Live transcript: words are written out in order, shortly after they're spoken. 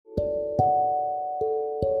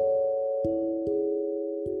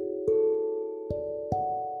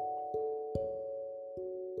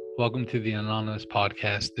Welcome to the Anonymous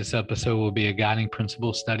podcast. This episode will be a guiding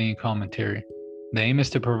principle study and commentary. The aim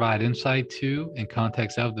is to provide insight to and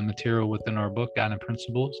context of the material within our book, Guiding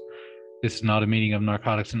Principles. This is not a meeting of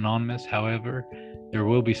Narcotics Anonymous. However, there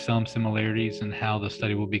will be some similarities in how the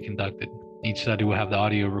study will be conducted. Each study will have the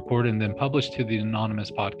audio recorded and then published to the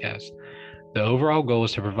Anonymous podcast. The overall goal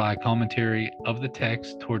is to provide commentary of the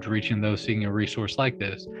text towards reaching those seeking a resource like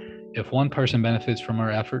this. If one person benefits from our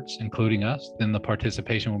efforts, including us, then the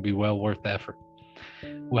participation will be well worth the effort.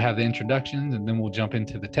 We'll have the introductions and then we'll jump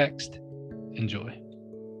into the text. Enjoy.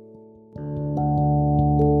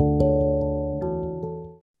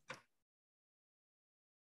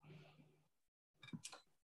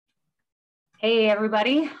 Hey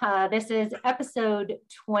everybody, this is episode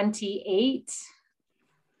 28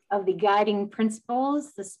 of the Guiding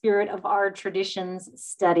Principles, the Spirit of Our Traditions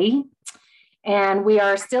study. And we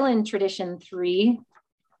are still in Tradition 3.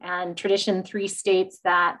 And Tradition 3 states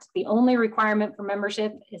that the only requirement for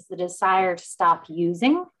membership is the desire to stop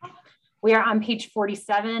using. We are on page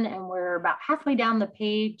 47 and we're about halfway down the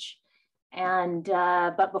page. And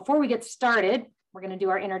but before we get started, we're going to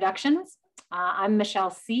do our introductions. I'm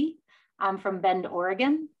Michelle C. I'm from Bend,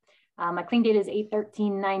 Oregon. My clean date is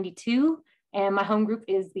 8/13/92, and my home group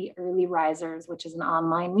is the Early Risers, which is an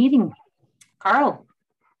online meeting. Carl.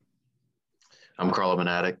 I'm Carl. I'm an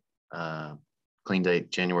addict. Clean date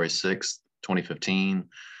January 6th, 2015.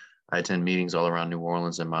 I attend meetings all around New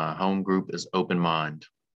Orleans, and my home group is Open Mind.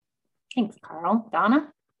 Thanks, Carl.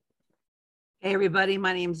 Donna. Hey, everybody.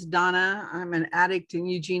 My name's Donna. I'm an addict in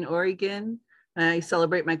Eugene, Oregon. I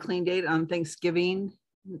celebrate my clean date on Thanksgiving.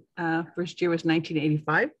 First year was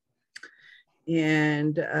 1985.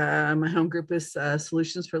 And my home group is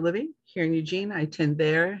Solutions for Living here in Eugene. I attend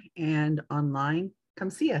there and online. Come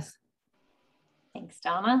see us. Thanks,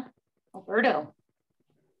 Donna. Alberto.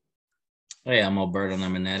 Hey, I'm Alberto and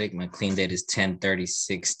I'm an addict. My clean date is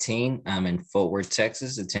 10/30/16. I'm in Fort Worth,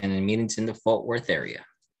 Texas, attending meetings in the Fort Worth area.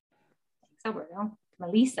 Thanks, Alberto.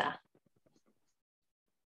 Melissa.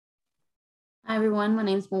 Hi, everyone. My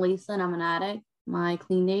name is Melissa and I'm an addict. My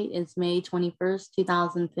clean date is May 21st,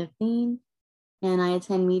 2015. And I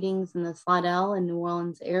attend meetings in the Slidell and New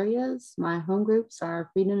Orleans areas. My home groups are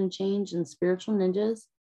Freedom and Change and Spiritual Ninjas.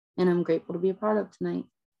 And I'm grateful to be a part of tonight.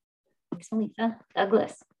 Thanks, Melissa.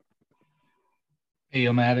 Douglas. Hey,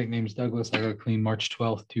 I'm an addict. Name's Douglas. I got clean March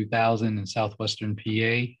 12th, 2000 in southwestern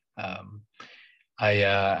PA.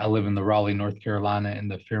 I live in the Raleigh, North Carolina,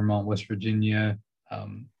 and the Fairmont, West Virginia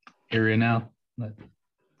area now.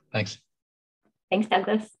 Thanks. Thanks,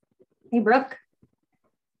 Douglas. Hey, Brooke.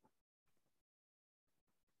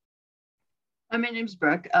 Hi, my name's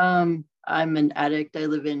Brooke. I'm an addict. I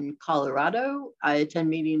live in Colorado. I attend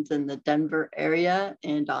meetings in the Denver area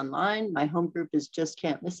and online. My home group is Just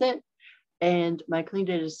Can't Miss It. And my clean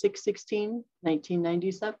date is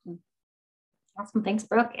 6/16/1997. Awesome. Thanks,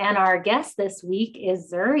 Brooke. And our guest this week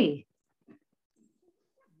is Zuri.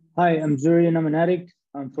 Hi, I'm Zuri and I'm an addict.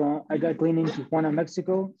 I got clean in Tijuana,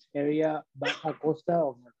 Mexico, area Baja Costa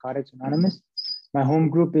of Narcotics Anonymous. My home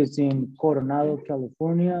group is in Coronado,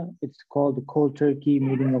 California. It's called the Cold Turkey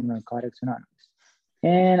Meeting of Narcotics Anonymous.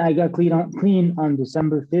 And I got clean on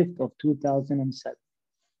December 5th of 2007.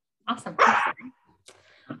 Awesome.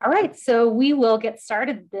 All right, so we will get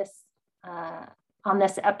started on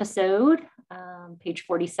this episode, page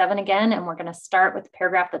 47 again, and we're going to start with the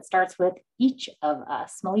paragraph that starts with each of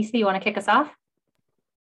us. Melissa, you want to kick us off?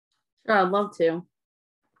 Sure, I'd love to.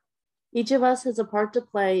 Each of us has a part to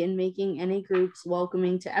play in making any groups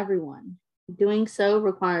welcoming to everyone. Doing so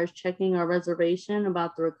requires checking our reservation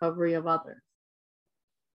about the recovery of others.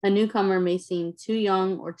 A newcomer may seem too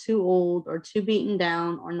young or too old or too beaten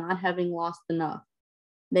down or not having lost enough.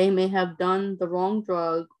 They may have done the wrong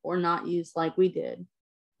drug or not used like we did.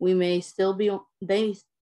 They may still be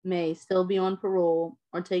on parole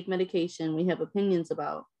or take medication we have opinions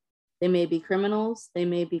about. They may be criminals. They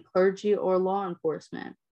may be clergy or law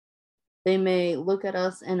enforcement. They may look at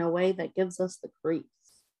us in a way that gives us the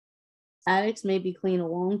creeps. Addicts may be clean a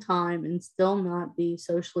long time and still not be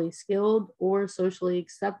socially skilled or socially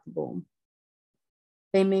acceptable.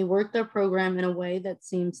 They may work their program in a way that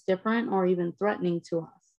seems different or even threatening to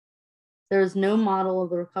us. There is no model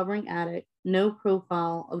of the recovering addict, no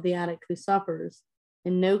profile of the addict who suffers,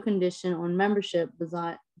 and no condition on membership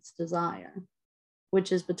besides desire,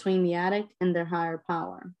 which is between the addict and their higher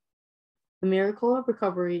power. The miracle of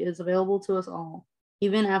recovery is available to us all,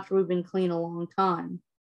 even after we've been clean a long time.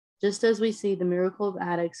 Just as we see the miracle of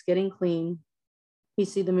addicts getting clean, we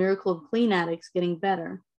see the miracle of clean addicts getting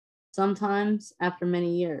better, sometimes after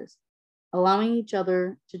many years. Allowing each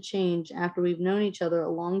other to change after we've known each other a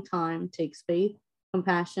long time takes faith,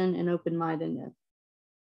 compassion, and open-mindedness.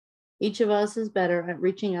 Each of us is better at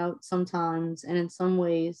reaching out sometimes and in some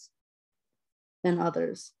ways than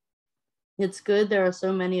others. It's good there are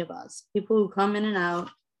so many of us. People who come in and out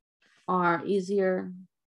are easier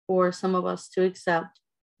for some of us to accept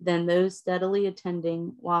than those steadily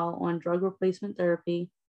attending while on drug replacement therapy.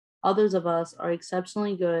 Others of us are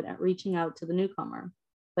exceptionally good at reaching out to the newcomer,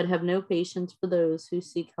 but have no patience for those who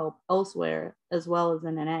seek help elsewhere as well as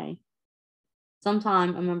in NA.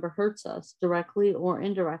 Sometimes a member hurts us directly or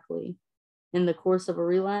indirectly in the course of a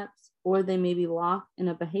relapse, or they may be locked in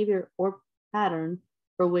a behavior or pattern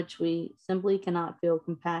for which we simply cannot feel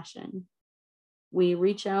compassion. We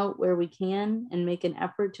reach out where we can and make an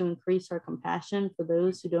effort to increase our compassion for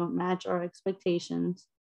those who don't match our expectations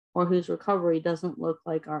or whose recovery doesn't look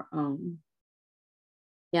like our own.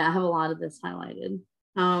 Yeah, I have a lot of this highlighted.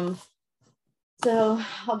 So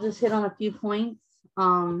I'll just hit on a few points.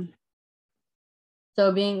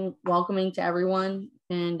 So being welcoming to everyone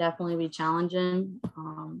can definitely be challenging.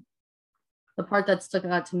 The part that stuck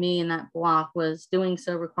out to me in that block was doing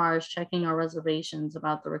so requires checking our reservations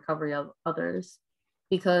about the recovery of others,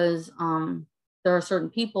 because there are certain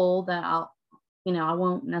people that I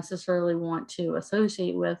won't necessarily want to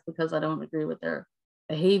associate with because I don't agree with their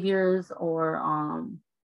behaviors, or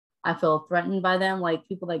I feel threatened by them, like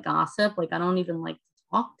people that gossip. Like I don't even like to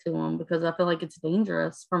talk to them because I feel like it's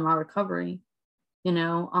dangerous for my recovery,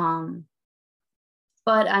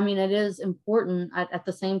 But I mean, it is important. At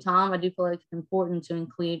the same time, I do feel like it's important to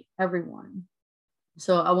include everyone.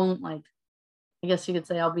 So I won't I guess you could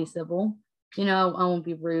say I'll be civil, I won't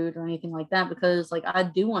be rude or anything like that, because I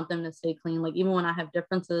do want them to stay clean. Like even when I have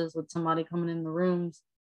differences with somebody coming in the rooms,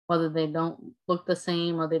 whether they don't look the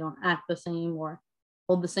same or they don't act the same or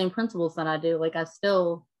hold the same principles that I do, I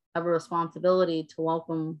still have a responsibility to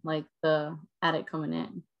welcome the addict coming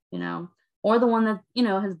in, or the one that,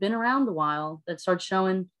 has been around a while that starts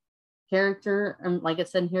showing character and, like it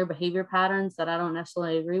said here, behavior patterns that I don't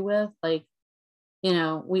necessarily agree with.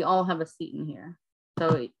 We all have a seat in here.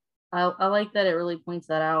 So I like that it really points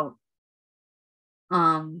that out.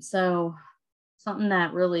 So something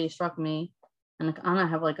that really struck me, and I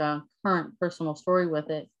have a current personal story with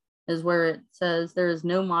it, is where it says there is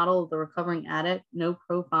no model of the recovering addict, no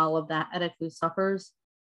profile of that addict who suffers,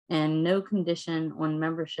 and no condition on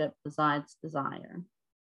membership besides desire,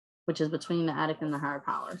 which is between the addict and the higher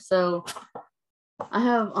power. So I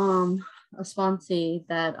have a sponsee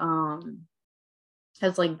that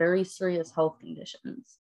has very serious health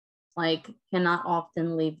conditions, cannot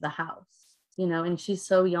often leave the house, and she's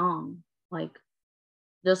so young,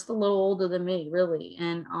 just a little older than me, really.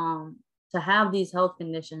 And to have these health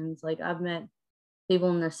conditions, I've met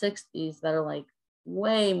people in their 60s that are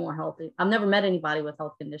way more healthy. I've never met anybody with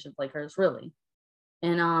health conditions like hers, really.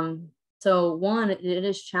 And so one, it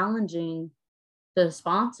is challenging to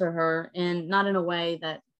sponsor her, and not in a way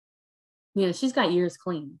that, she's got years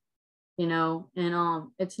clean, and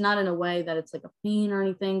it's not in a way that it's a pain or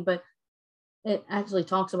anything, but it actually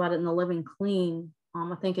talks about it in the Living Clean.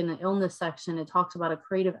 I think in the illness section, it talks about a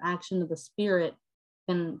creative action of the spirit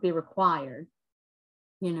can be required,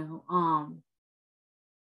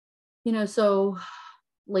 so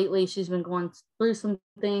lately she's been going through some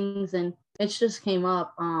things, and it's just came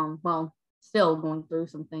up, still going through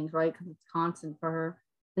some things, right? Because it's constant for her.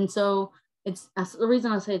 And so that's the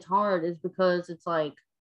reason I say it's hard, is because it's I'm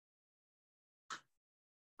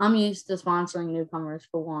used to sponsoring newcomers,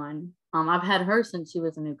 for one. I've had her since she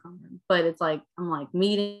was a newcomer, but it's I'm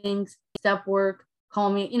meetings, step work,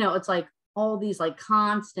 call me, it's all these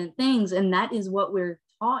constant things. And that is what we're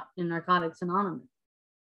taught in Narcotics Anonymous.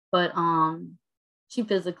 But she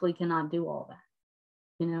physically cannot do all that,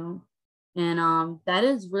 and that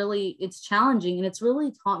is really, it's challenging, and it's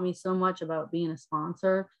really taught me so much about being a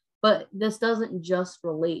sponsor. But this doesn't just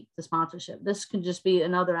relate to sponsorship. This could just be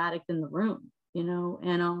another addict in the room,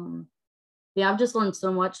 and yeah, I've just learned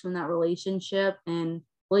so much from that relationship, and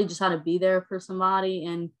really just how to be there for somebody.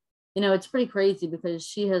 And it's pretty crazy because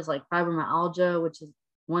she has fibromyalgia, which is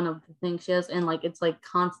one of the things she has, and it's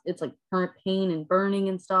constant, it's current pain and burning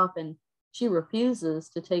and stuff, and she refuses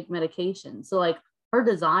to take medication. So her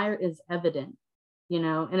desire is evident,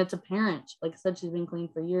 and it's apparent. Like I said, she's been clean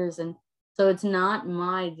for years, and so it's not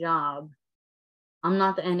my job. I'm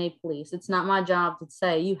not the NA police. It's not my job to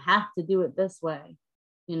say you have to do it this way,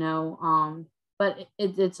 but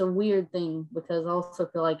it's a weird thing, because I also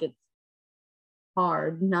feel like it's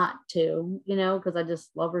hard not to, because I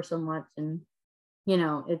just love her so much. And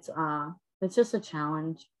it's just a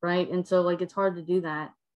challenge, right? And so it's hard to do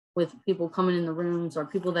that with people coming in the rooms, or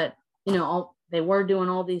people that they were doing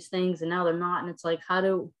all these things and now they're not. And it's how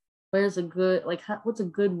do where's a good, like, what's a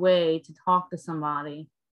good way to talk to somebody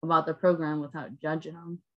about the program without judging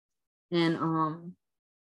them? And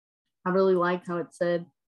I really liked how it said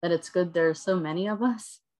that it's good there's so many of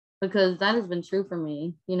us, because that has been true for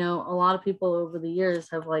me. You know, a lot of people over the years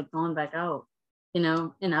have like gone back out, you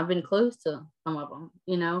know, and I've been close to some of them,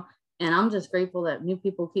 you know, and I'm just grateful that new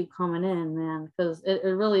people keep coming in, man, because it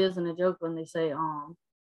really isn't a joke when they say,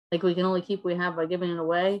 like, we can only keep what we have by giving it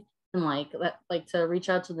away. And like that, like, to reach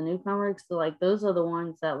out to the newcomers, so like those are the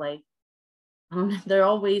ones that like, they're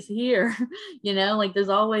always here, you know, like there's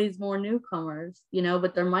always more newcomers, you know,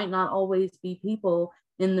 but there might not always be people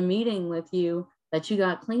in the meeting with you that you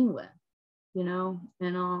got clean with, you know,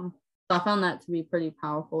 and so I found that to be pretty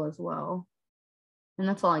powerful as well. And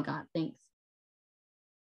that's all I got. Thanks.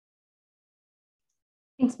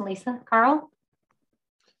 Thanks, Melissa. Carl?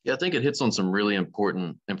 Yeah, I think it hits on some really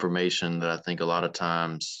important information that I think a lot of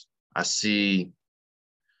times I see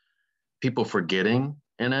people forgetting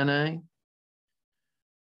in NA,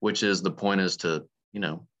 which is the point is to, you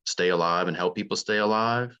know, stay alive and help people stay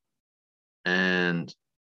alive. And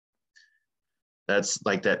that's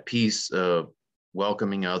like that piece of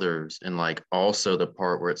welcoming others. And like also the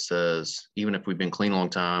part where it says, even if we've been clean a long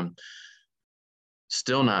time,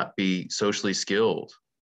 still not be socially skilled,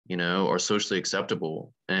 you know, or socially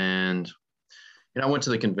acceptable. And, you know, I went to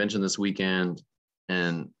the convention this weekend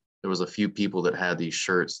and there was a few people that had these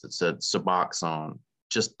shirts that said Suboxone,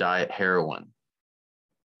 just diet heroin.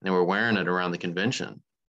 And they were wearing it around the convention,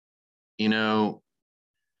 you know,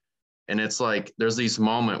 and it's like, there's this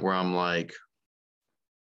moment where I'm like,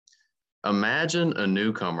 imagine a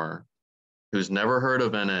newcomer who's never heard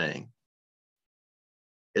of NA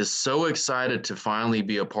is so excited to finally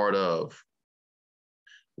be a part of,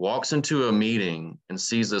 walks into a meeting and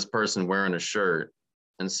sees this person wearing a shirt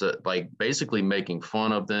and so like basically making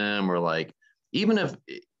fun of them, or like, even if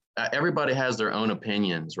everybody has their own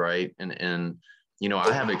opinions, right? And you know,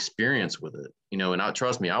 I have experience with it, you know, and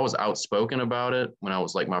trust me, I was outspoken about it when I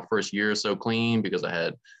was like my first year or so clean, because I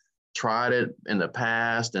had tried it in the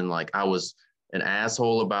past and like I was an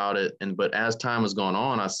asshole about it. And but as time has gone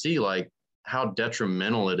on, I see like how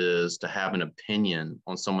detrimental it is to have an opinion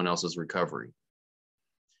on someone else's recovery,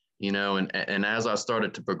 you know, and as I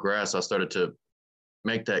started to progress, I started to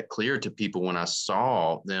make that clear to people when I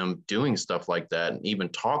saw them doing stuff like that, and even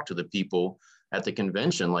talk to the people at the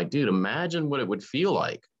convention, like, dude, imagine what it would feel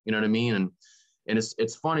like, you know what I mean? And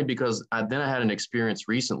it's funny because then I had an experience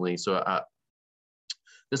recently. So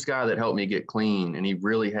this guy that helped me get clean, and he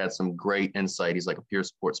really had some great insight. He's like a peer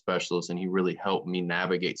support specialist, and he really helped me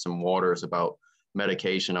navigate some waters about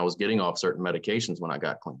medication. I was getting off certain medications when I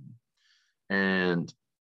got clean. And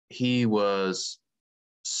he was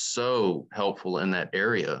so helpful in that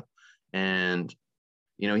area. And,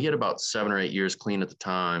 you know, he had about 7 or 8 years clean at the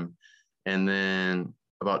time. And then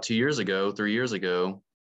about 3 years ago, I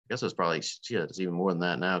guess it was probably, shit, it's even more than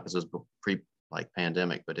that now because it was like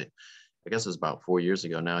pandemic, but I guess it was about 4 years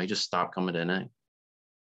ago now, he just stopped coming to NA. And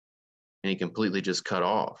he completely just cut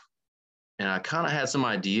off. And I kind of had some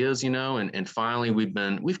ideas, you know, and finally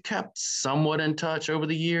we've kept somewhat in touch over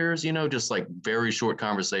the years, you know, just like very short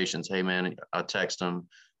conversations. Hey man, I text him,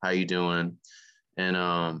 how you doing?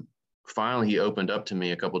 And finally he opened up to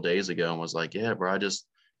me a couple of days ago and was like, yeah, bro, I just,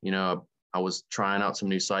 you know, I was trying out some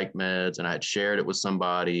new psych meds and I had shared it with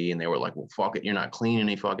somebody and they were like, well, fuck it, you're not clean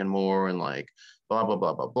any fucking more. And like, blah, blah,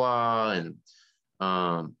 blah, blah, blah.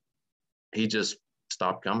 And he just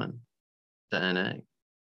stopped coming to NA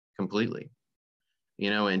completely,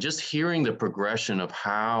 you know, and just hearing the progression of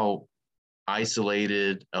how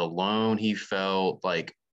isolated, alone he felt.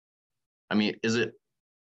 Like, I mean, is it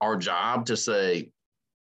our job to say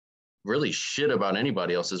really shit about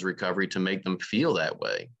anybody else's recovery to make them feel that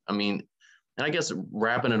way? I mean, and I guess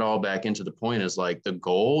wrapping it all back into the point is like, the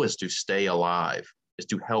goal is to stay alive, is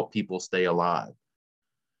to help people stay alive,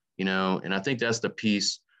 you know? And I think that's the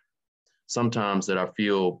piece sometimes that I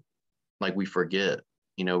feel like we forget,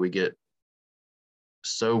 you know, we get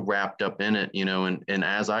so wrapped up in it, you know, and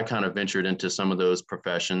as I kind of ventured into some of those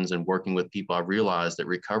professions and working with people, I realized that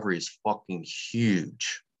recovery is fucking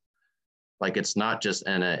huge. Like, it's not just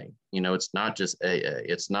NA, you know, it's not just AA.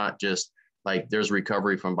 It's not just like, there's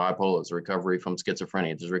recovery from bipolar, there's recovery from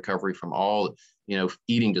schizophrenia, there's recovery from all, you know,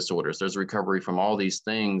 eating disorders, there's recovery from all these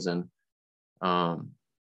things. And,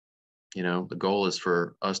 you know, the goal is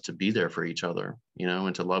for us to be there for each other, you know,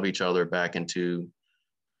 and to love each other back into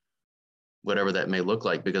whatever that may look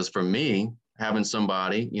like. Because for me, having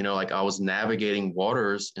somebody, you know, like I was navigating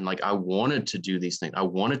waters and like I wanted to do these things. I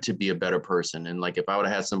wanted to be a better person. And like if I would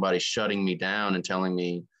have had somebody shutting me down and telling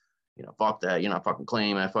me, fuck that, you're not fucking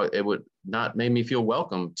clean. It would not make me feel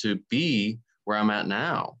welcome to be where I'm at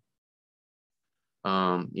now.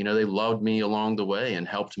 They loved me along the way and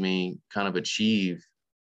helped me kind of achieve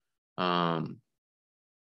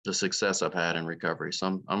the success I've had in recovery.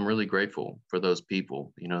 So I'm really grateful for those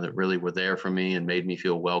people, that really were there for me and made me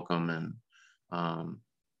feel welcome. And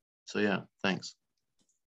so, yeah, thanks.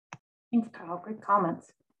 Thanks, Kyle. Great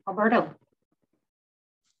comments. Alberto.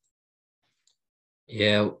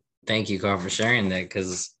 Yeah, thank you, Carl, for sharing that,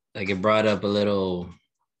 because it brought up a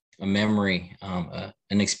memory,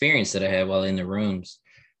 an experience that I had while in the rooms.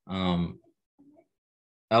 I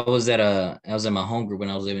was at my home group when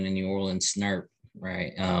I was living in New Orleans, SNRP,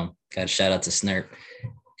 right? Got a shout out to SNRP.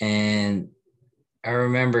 And I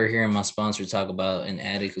remember hearing my sponsor talk about an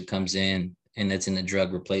addict who comes in and that's in the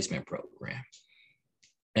drug replacement program.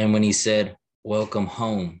 And when he said, "Welcome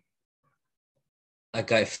home," I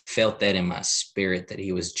felt that in my spirit, that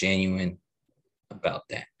he was genuine about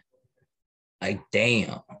that.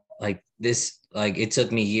 Damn, it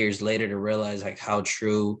took me years later to realize how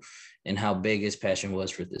true and how big his passion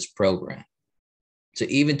was for this program. So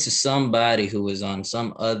even to somebody who was on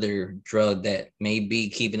some other drug that may be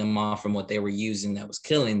keeping them off from what they were using that was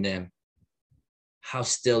killing them, how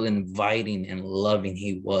still inviting and loving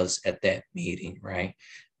he was at that meeting, right?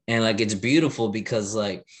 And it's beautiful because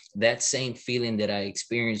that same feeling that I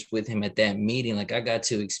experienced with him at that meeting, I got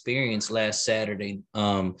to experience last Saturday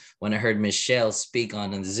when I heard Michelle speak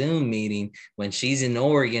on a Zoom meeting when she's in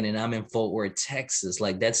Oregon and I'm in Fort Worth, Texas.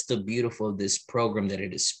 That's the beautiful of this program, that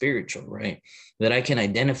it is spiritual, right? That I can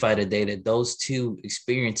identify today that those two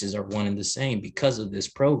experiences are one and the same because of this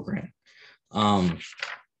program.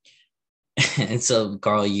 And so,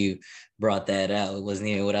 Carl, you brought that out. It wasn't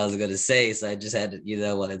even what I was going to say, so I just had to,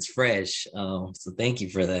 it's fresh. So thank you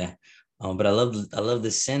for that. But I love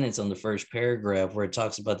the sentence on the first paragraph where it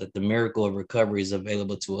talks about that the miracle of recovery is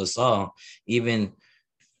available to us all, even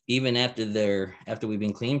after we've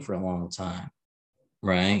been clean for a long time,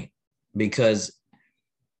 right? Because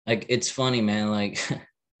it's funny, man.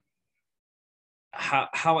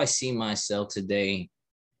 How I see myself today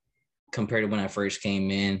compared to when I first came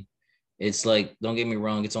in. It's don't get me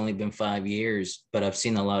wrong, it's only been 5 years, but I've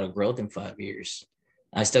seen a lot of growth in 5 years.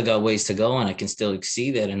 I still got ways to go and I can still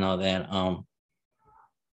exceed that and all that.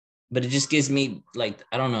 But it just gives me I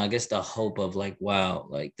don't know, I guess the hope of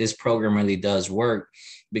wow, this program really does work.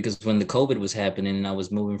 Because when the COVID was happening and I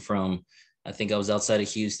was moving from, I think I was outside of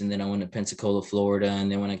Houston, then I went to Pensacola, Florida.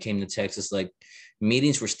 And then when I came to Texas,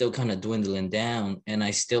 meetings were still kind of dwindling down. And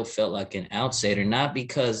I still felt like an outsider, not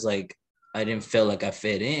because I didn't feel like I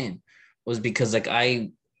fit in, was because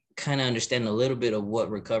I kind of understand a little bit of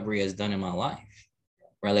what recovery has done in my life,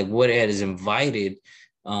 right? What it has invited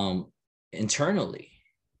internally.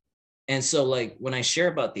 And so when I share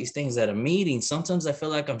about these things at a meeting, sometimes I feel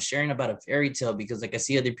like I'm sharing about a fairy tale because I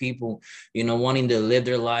see other people, wanting to live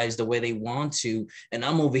their lives the way they want to. And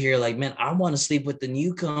I'm over here man, I want to sleep with the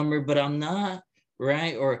newcomer, but I'm not,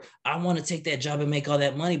 right? Or I want to take that job and make all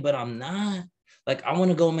that money, but I'm not. I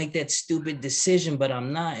want to go make that stupid decision, but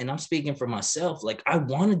I'm not. And I'm speaking for myself. I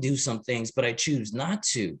want to do some things, but I choose not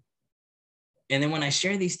to. And then when I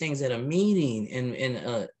share these things at a meeting,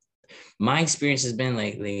 and my experience has been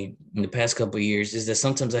lately in the past couple of years is that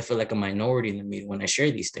sometimes I feel like a minority in the meeting when I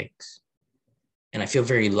share these things. And I feel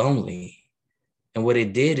very lonely. And what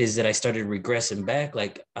it did is that I started regressing back.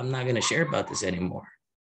 I'm not going to share about this anymore.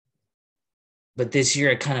 But this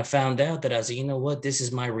year I kind of found out that I was like, you know what? This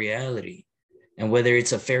is my reality. And whether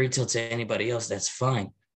it's a fairy tale to anybody else, that's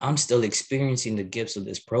fine. I'm still experiencing the gifts of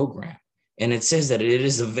this program. And it says that it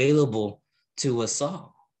is available to us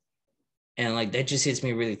all. And that just hits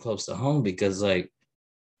me really close to home because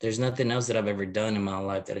there's nothing else that I've ever done in my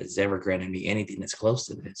life that has ever granted me anything that's close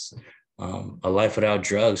to this. A life without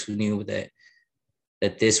drugs, who knew that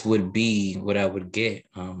this would be what I would get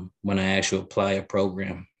when I actually apply a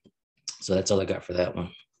program. So that's all I got for that one.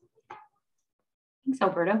 Thanks,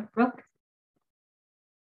 Alberto. Brooke?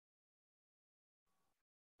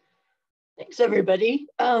 Thanks, everybody.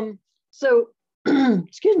 So,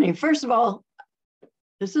 excuse me. First of all,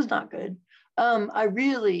 this is not good. I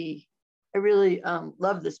really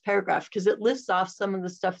love this paragraph because it lists off some of the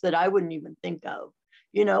stuff that I wouldn't even think of,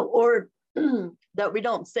 or that we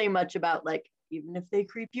don't say much about, even if they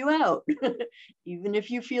creep you out, even if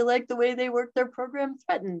you feel like the way they work their program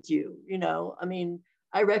threatens you,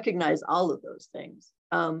 I recognize all of those things.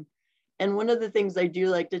 And one of the things I do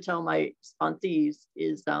like to tell my sponsees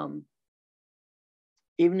is,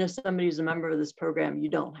 even if somebody's a member of this program, you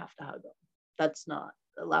don't have to hug them. That's not,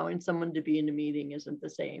 allowing someone to be in a meeting isn't the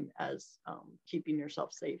same as keeping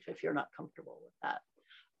yourself safe if you're not comfortable with that.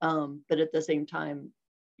 But at the same time,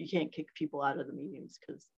 you can't kick people out of the meetings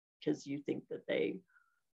because you think that they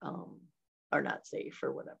are not safe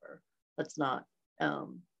or whatever. That's not,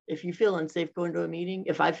 if you feel unsafe going to a meeting,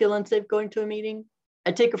 if I feel unsafe going to a meeting,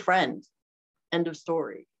 I take a friend, end of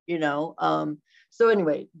story, you know? So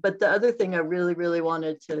anyway, but the other thing I really, really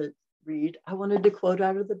wanted to read, I wanted to quote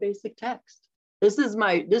out of the basic text.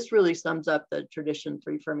 This really sums up the tradition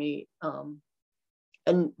 3 for me.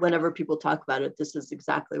 And whenever people talk about it, this is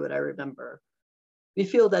exactly what I remember. We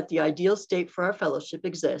feel that the ideal state for our fellowship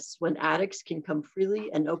exists when addicts can come freely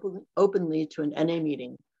and openly to an NA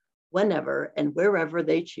meeting, whenever and wherever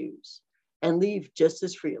they choose, and leave just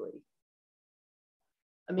as freely.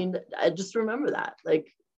 I mean, I just remember that,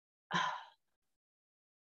 like,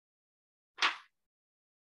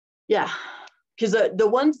 yeah, because the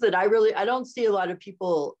ones that I don't see a lot of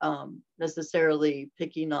people necessarily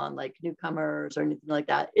picking on like newcomers or anything like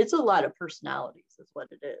that. It's a lot of personalities is what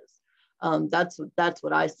it is. That's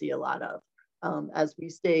what I see a lot of as we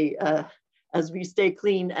stay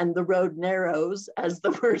clean and the road narrows, as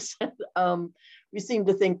the word said. We seem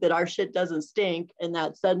to think that our shit doesn't stink and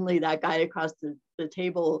that suddenly that guy across the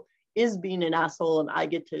table is being an asshole and I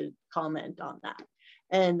get to comment on that.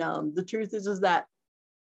 And the truth is that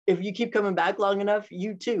if you keep coming back long enough,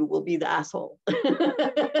 you too will be the asshole.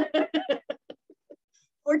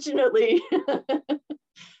 Fortunately,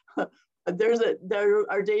 there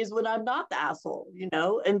are days when I'm not the asshole, you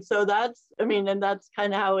know? And so that's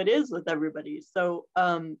kind of how it is with everybody. So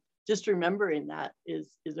just remembering that is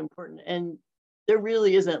important. And there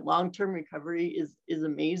really isn't, long-term recovery is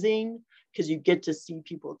amazing because you get to see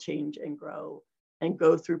people change and grow and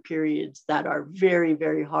go through periods that are very,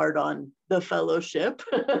 very hard on the fellowship,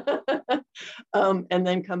 and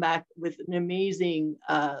then come back with an amazing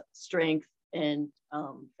strength and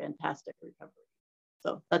fantastic recovery.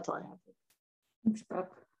 So that's all I have. Thanks,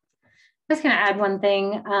 Brooke. I was going to add one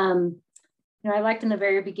thing. I liked in the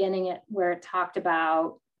very beginning where it talked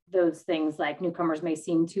about those things like newcomers may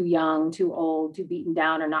seem too young, too old, too beaten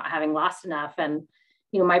down, or not having lost enough. And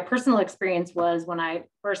my personal experience was when I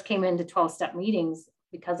first came into 12-step meetings,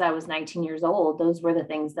 because I was 19 years old, those were the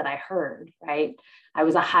things that I heard, right? I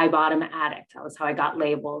was a high bottom addict. That was how I got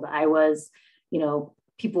labeled. I was,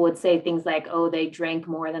 people would say things like, oh, they drank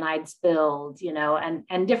more than I'd spilled,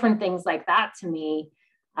 and different things like that to me,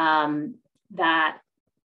 that,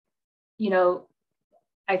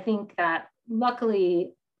 I think that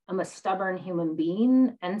luckily I'm a stubborn human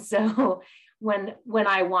being. And so when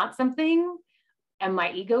I want something, and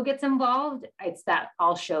my ego gets involved, it's that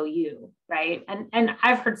I'll show you, right? And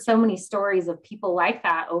I've heard so many stories of people like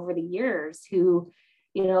that over the years who,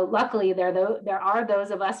 luckily there are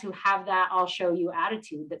those of us who have that I'll show you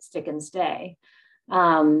attitude that stick and stay.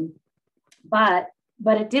 But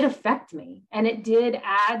it did affect me, and it did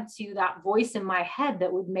add to that voice in my head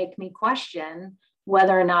that would make me question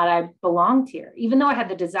whether or not I belonged here. Even though I had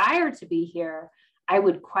the desire to be here, I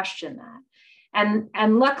would question that.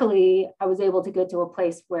 And luckily, I was able to get to a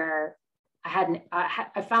place where I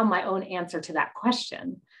found my own answer to that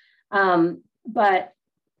question. But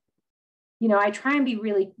I try and be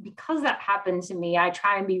really, because that happened to me, I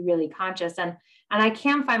try and be really conscious. And I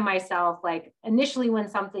can find myself, like, initially when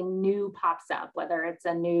something new pops up, whether it's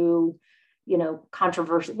a new,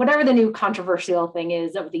 controversial, whatever the new controversial thing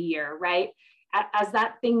is of the year, right? As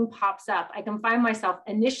that thing pops up, I can find myself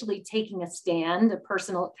initially taking a stand,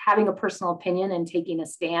 having a personal opinion and taking a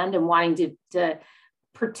stand and wanting to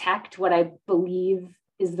protect what I believe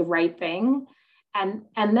is the right thing. And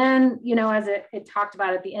then, as it talked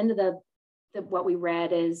about at the end of what we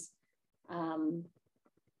read is,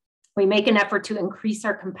 we make an effort to increase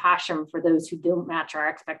our compassion for those who don't match our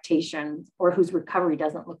expectations or whose recovery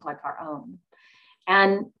doesn't look like our own.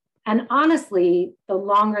 And honestly, the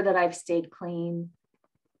longer that I've stayed clean,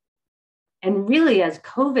 and really as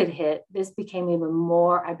COVID hit, I became even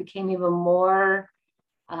more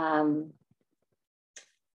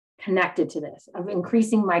connected to this, of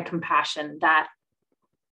increasing my compassion, that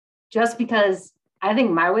just because I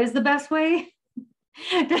think my way is the best way,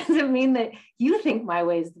 doesn't mean that you think my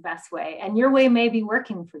way is the best way, and your way may be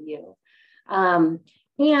working for you. And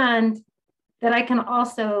that I can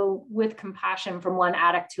also, with compassion from one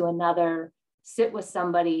addict to another, sit with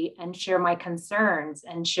somebody and share my concerns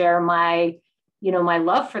and share my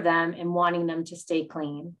love for them and wanting them to stay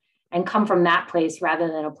clean, and come from that place rather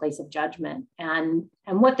than a place of judgment. And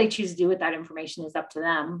what they choose to do with that information is up to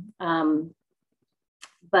them.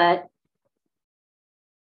 But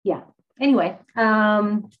yeah, anyway,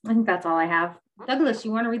 I think that's all I have. Douglas,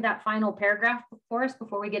 you want to read that final paragraph for us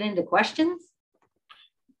before we get into questions?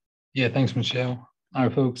 Yeah, thanks, Michelle. All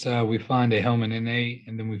right, folks, we find a home in NA,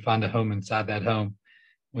 and then we find a home inside that home.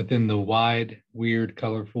 Within the wide, weird,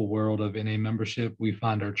 colorful world of NA membership, we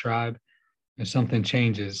find our tribe. If something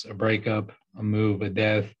changes, a breakup, a move, a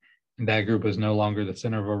death, and that group is no longer the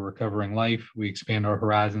center of our recovering life, we expand our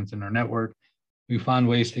horizons and our network. We find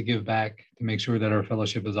ways to give back to make sure that our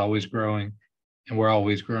fellowship is always growing, and we're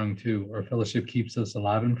always growing too. Our fellowship keeps us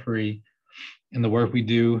alive and free, and the work we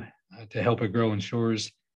do to help it grow ensures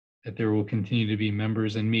that there will continue to be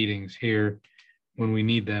members and meetings here when we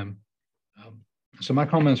need them. So my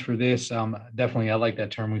comments for this, definitely, I like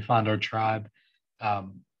that term. We find our tribe.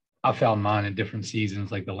 I found mine in different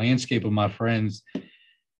seasons. Like the landscape of my friends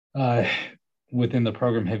within the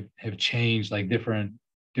program have changed, like different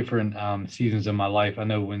seasons of my life. I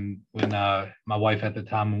know when my wife at the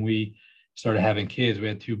time, when we started having kids, we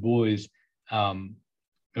had two boys.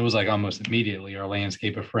 It was like almost immediately our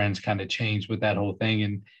landscape of friends kind of changed with that whole thing,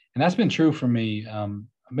 and that's been true for me. I've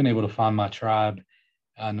been able to find my tribe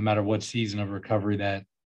no matter what season of recovery that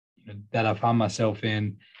I find myself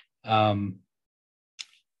in.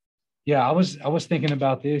 Yeah, I was thinking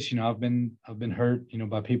about this. I've been hurt,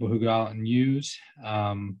 by people who go out and use.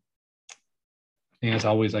 I think it's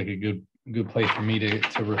always like a good place for me to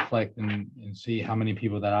reflect and see how many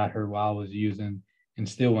people that I hurt while I was using, and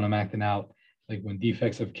still when I'm acting out, like when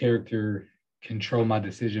defects of character control my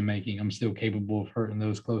decision making, I'm still capable of hurting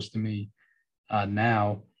those close to me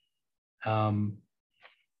now. I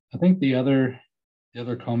think the other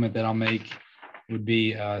comment that I'll make would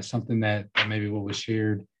be something that maybe what was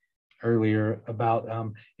shared earlier about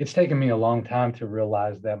it's taken me a long time to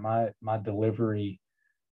realize that my delivery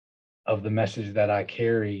of the message that I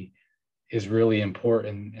carry is really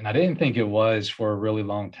important. And I didn't think it was for a really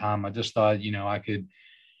long time. I just thought, I could,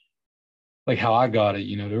 like how I got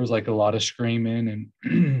it, there was like a lot of screaming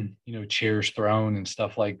and, chairs thrown and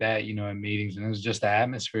stuff like that, at meetings. And it was just the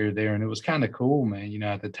atmosphere there. And it was kind of cool, man.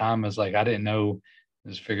 At the time I was like, I didn't know, I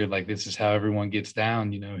just figured like, this is how everyone gets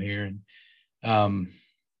down, here. And,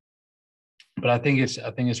 but I think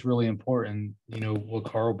it's really important, what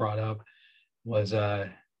Carl brought up was, the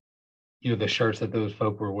shirts that those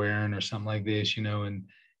folk were wearing or something like this, and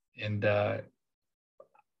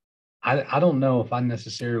I don't know if I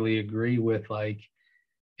necessarily agree with like,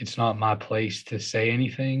 it's not my place to say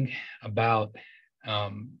anything about,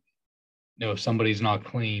 if somebody's not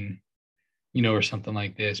clean, or something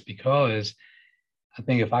like this, because I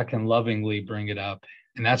think if I can lovingly bring it up,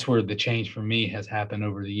 and that's where the change for me has happened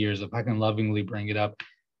over the years. If I can lovingly bring it up,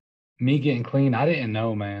 me getting clean, I didn't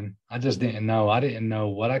know, man. I just didn't know. I didn't know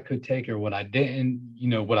what I could take or what I didn't,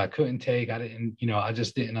 what I couldn't take. I didn't, I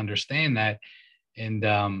just didn't understand that.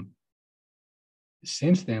 And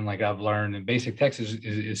since then, like I've learned, and basic text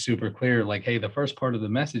is super clear. Like, hey, the first part of the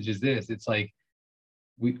message is this. It's like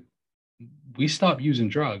we stop using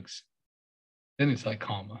drugs. Then it's like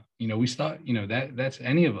comma. We stop, that's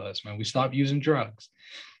any of us, man. We stop using drugs.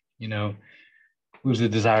 Lose the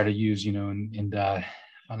desire to use, and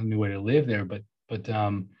find a new way to live there. But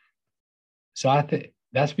so I think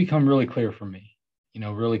that's become really clear for me,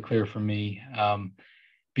 really clear for me.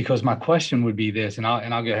 Because my question would be this, and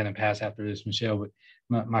I'll go ahead and pass after this, Michelle,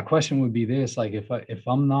 but my question would be this, like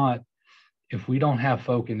if we don't have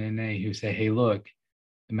folk in NA who say, hey, look,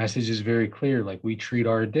 the message is very clear. Like we treat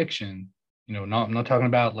our addiction, I'm not talking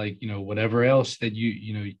about like, whatever else that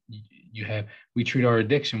you have, we treat our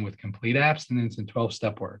addiction with complete abstinence and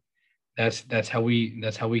 12-step work. That's how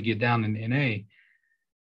we get down in NA.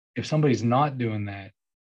 If somebody's not doing that,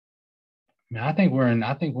 I mean, I think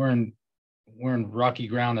we're in rocky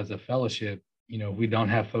ground as a fellowship. We don't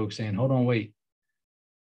have folks saying, hold on, wait.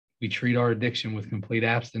 We treat our addiction with complete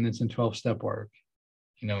abstinence and 12-step work,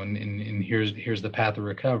 and here's the path of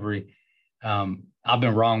recovery. I've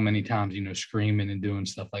been wrong many times, screaming and doing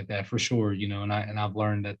stuff like that for sure, and I've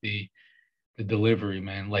learned that the delivery,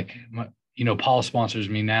 man, like Paul sponsors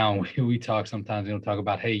me now. We talk sometimes, talk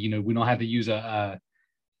about, hey, we don't have to use not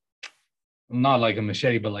like a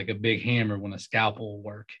machete, but like a big hammer when a scalpel will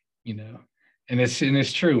work, and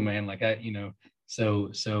it's true, man. Like so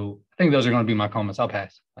I think those are going to be my comments. I'll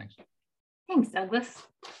pass. Thanks, Douglas.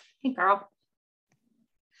 Hey, Carl.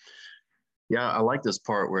 Yeah, I like this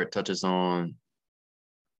part where it touches on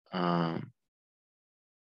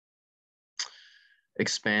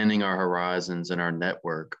expanding our horizons and our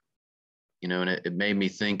network, and it made me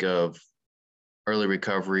think of early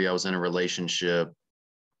recovery. I was in a relationship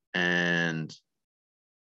and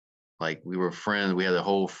like we were friends, we had a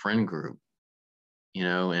whole friend group,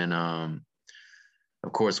 and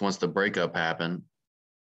of course, once the breakup happened,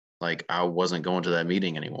 like I wasn't going to that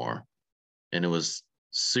meeting anymore. And it was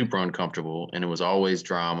super uncomfortable, and it was always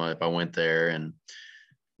drama if I went there, and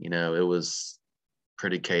it was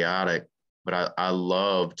pretty chaotic. But I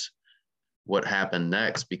loved what happened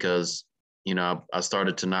next, because I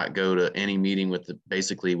started to not go to any meeting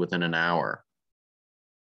basically within an hour,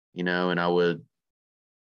 and I would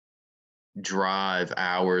drive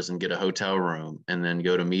hours and get a hotel room and then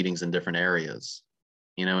go to meetings in different areas,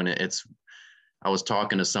 and I was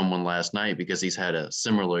talking to someone last night because he's had a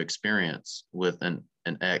similar experience with an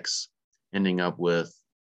ex ending up with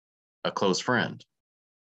a close friend.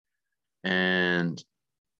 And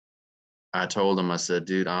I told him, I said,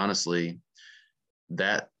 dude, honestly,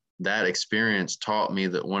 that experience taught me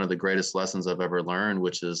that one of the greatest lessons I've ever learned,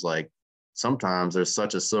 which is like, sometimes there's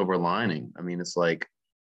such a silver lining. I mean, it's like,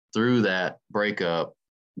 through that breakup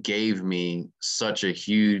gave me such a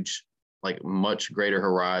huge, like, much greater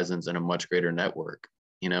horizons and a much greater network,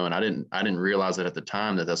 and I didn't realize it at the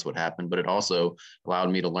time that that's what happened, but it also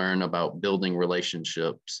allowed me to learn about building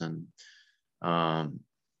relationships and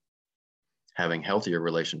having healthier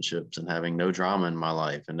relationships and having no drama in my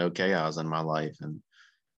life and no chaos in my life. And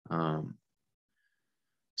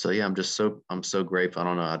so yeah, I'm so grateful. I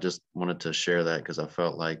don't know, I just wanted to share that because I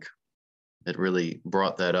felt like it really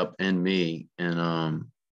brought that up in me. And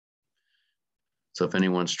so if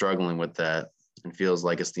anyone's struggling with that and feels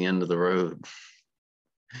like it's the end of the road,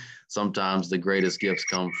 sometimes the greatest gifts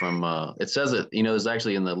come from, it says it, there's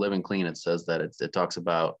actually in the Living Clean, it says that it talks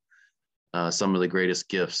about some of the greatest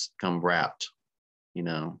gifts come wrapped,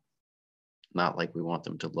 not like we want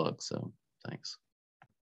them to look. So thanks.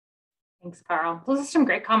 Thanks, Carl. Those are some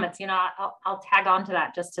great comments. I'll tag on to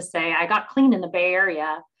that just to say I got clean in the Bay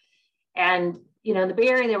Area. And, in the Bay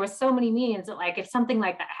Area, there was so many meetings that, like, if something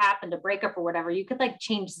like that happened, a breakup or whatever, you could like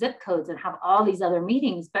change zip codes and have all these other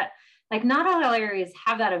meetings. But like, not all areas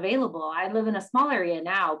have that available. I live in a small area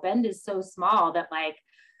now. Bend is so small that, like,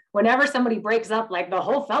 whenever somebody breaks up, like, the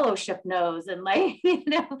whole fellowship knows. And like,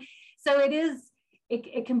 so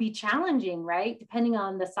it can be challenging, right? Depending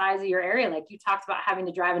on the size of your area. Like you talked about having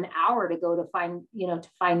to drive an hour to go to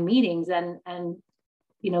find meetings, and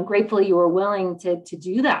gratefully you were willing to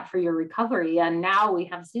do that for your recovery. And now we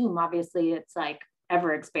have Zoom. Obviously, it's like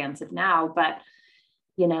ever expansive now, but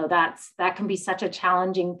that can be such a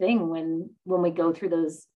challenging thing when we go through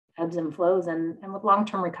those ebbs and flows. And with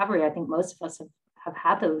long-term recovery, I think most of us have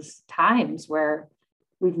had those times where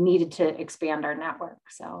we've needed to expand our network.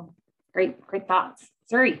 So great thoughts.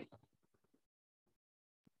 Zuri.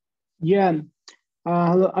 Yeah.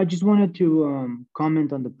 Hello. I just wanted to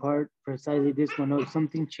comment on the part precisely this one. If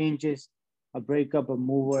something changes, a breakup, a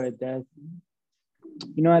move, or a death,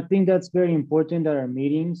 I think that's very important at our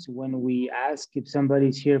meetings when we ask if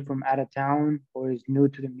somebody's here from out of town or is new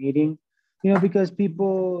to the meeting, because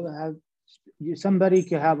somebody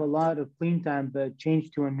could have a lot of clean time, but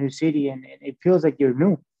change to a new city and it feels like you're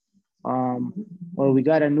new. Or we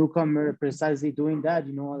got a newcomer precisely doing that,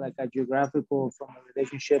 like a geographical from a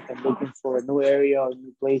relationship and looking for a new area or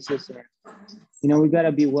new places. And, we got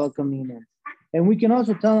to be welcoming. And we can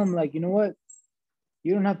also tell them, like, what,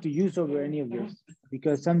 you don't have to use over any of this,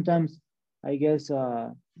 because sometimes I guess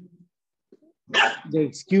the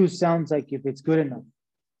excuse sounds like if it's good enough,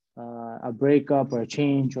 a breakup or a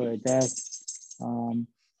change or a death.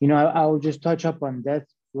 I'll just touch up on death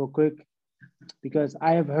real quick, because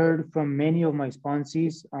I have heard from many of my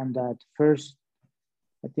sponsees on that first,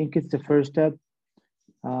 I think it's the first step.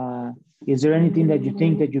 Is there anything that you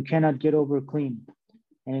think that you cannot get over clean?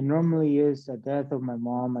 And it normally is the death of my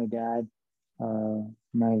mom, my dad,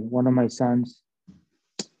 one of my sons.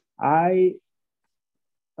 I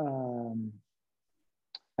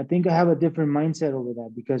think I have a different mindset over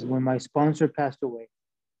that, because when my sponsor passed away,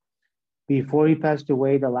 before he passed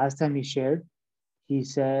away, the last time he shared, he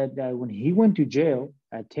said that when he went to jail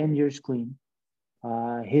at 10 years clean,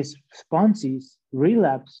 his sponsees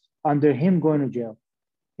relapsed under him going to jail.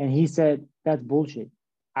 And he said, that's bullshit.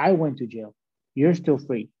 I went to jail. You're still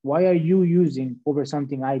free. Why are you using over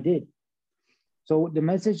something I did? So the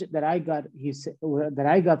message that I got,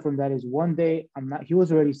 from that is, one day he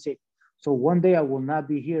was already sick. So one day I will not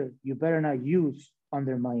be here. You better not use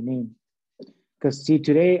under my name. Because see,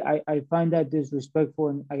 today I find that disrespectful,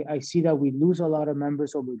 and I see that we lose a lot of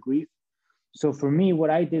members over grief. So for me, what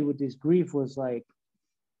I did with this grief was like,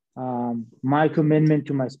 my commitment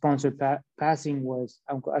to my sponsor passing was,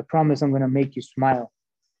 I promise I'm going to make you smile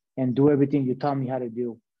and do everything you taught me how to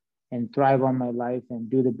do and thrive on my life and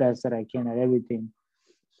do the best that I can at everything.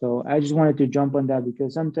 So I just wanted to jump on that,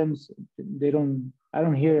 because sometimes I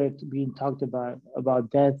don't hear it being talked about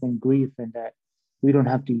death and grief, and that we don't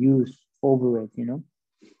have to use over it,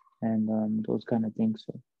 and those kind of things.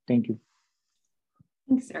 So thank you.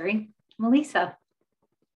 Thanks, Ari. Melissa.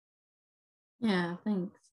 Yeah,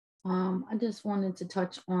 thanks. I just wanted to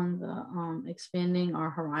touch on the expanding our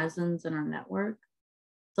horizons and our network.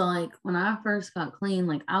 So like when I first got clean,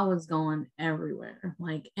 like I was going everywhere.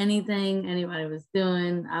 Like anything anybody was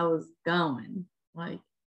doing, I was going. Like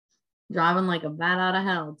driving like a bat out of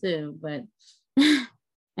hell too. But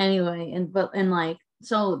anyway, and like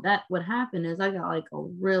so that what happened is I got like a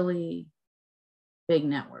really big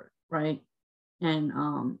network, right?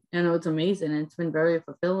 And it's amazing. It's been very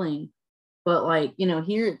fulfilling. But like, you know,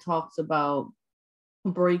 here it talks about a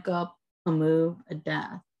breakup, a move, a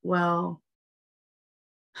death. Well,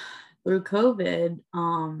 through COVID,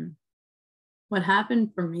 what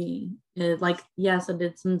happened for me is like, yes, I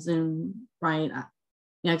did some Zoom, right? I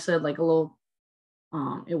actually had like a little,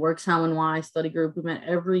 it works how and why study group. We met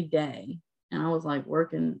every day, and I was like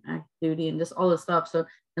working active duty and just all this stuff. So,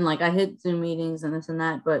 and like I hit Zoom meetings and this and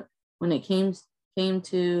that, but when it came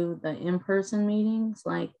to the in-person meetings,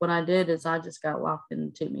 like what I did is I just got locked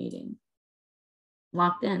into meetings,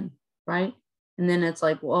 locked in, right? And then it's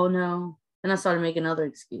like, well, oh no. And I started making other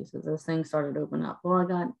excuses as things started to open up. Well,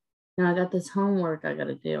 I got this homework I got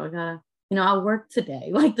to do. I work today.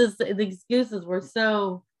 Like this, the excuses were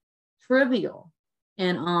so trivial.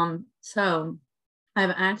 And so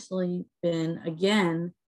I've actually been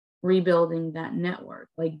again rebuilding that network,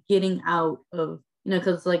 like getting out of,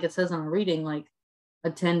 because like it says on a reading, like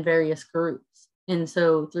attend various groups. And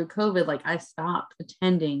so through COVID, like I stopped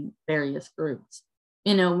attending various groups.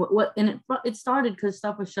 And it started because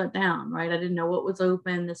stuff was shut down, right? I didn't know what was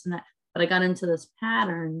open, this and that, but I got into this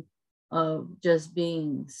pattern of just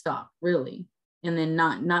being stuck, really, and then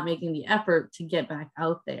not making the effort to get back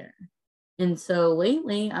out there. And so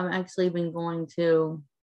lately, I've actually been going to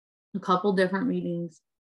a couple different meetings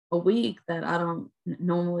a week that I don't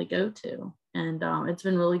normally go to, and it's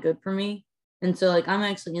been really good for me. And so, like, I'm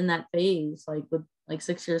actually in that phase, like with like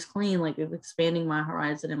 6 years clean, like of expanding my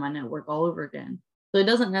horizon and my network all over again. So it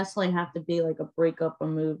doesn't necessarily have to be like a breakup, a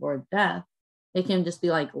move, or a death. It can just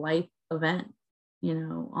be like life event,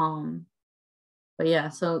 But yeah,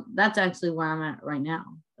 so that's actually where I'm at right now.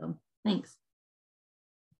 So thanks.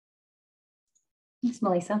 Thanks,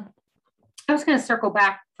 Melissa. I was going to circle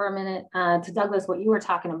back for a minute to Douglas, what you were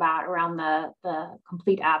talking about around the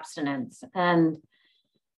complete abstinence. And,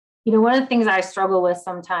 one of the things I struggle with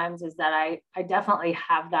sometimes is that I definitely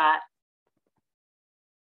have that,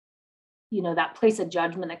 that place of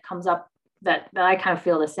judgment that comes up that I kind of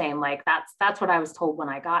feel the same. Like that's what I was told when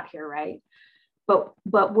I got here. Right.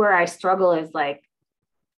 But where I struggle is like,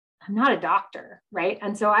 I'm not a doctor. Right.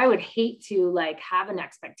 And so I would hate to like have an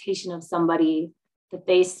expectation of somebody that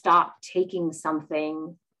they stop taking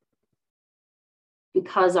something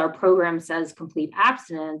because our program says complete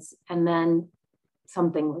abstinence and then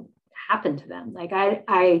something would happen to them. Like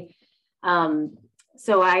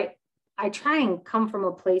so I try and come from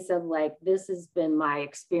a place of like, this has been my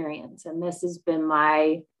experience and this has been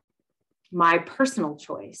my personal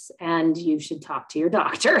choice, and you should talk to your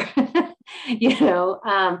doctor,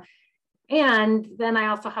 and then I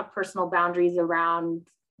also have personal boundaries around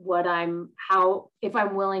if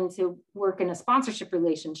I'm willing to work in a sponsorship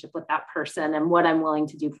relationship with that person and what I'm willing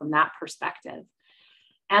to do from that perspective.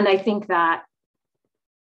 And I think that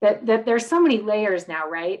there's so many layers now,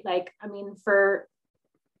 right? Like, I mean, for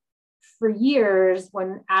years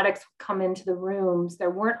when addicts come into the rooms, there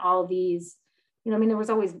weren't all these, there was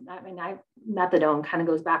always, methadone kind of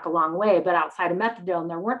goes back a long way, but outside of methadone,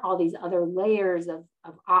 there weren't all these other layers of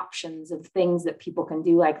options of things that people can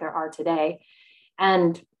do like there are today.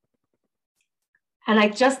 And I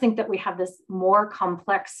just think that we have this more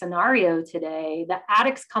complex scenario today. The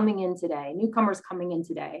addicts coming in today, newcomers coming in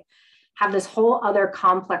today, have this whole other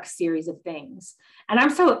complex series of things. And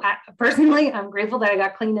personally, I'm grateful that I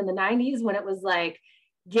got clean in the 90s when it was like,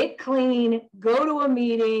 get clean, go to a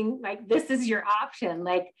meeting, like this is your option.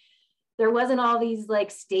 Like there wasn't all these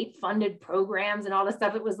like state funded programs and all this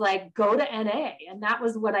stuff. It was like, go to NA. And that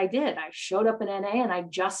was what I did. I showed up in NA and I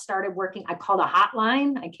just started working. I called a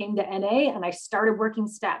hotline. I came to NA and I started working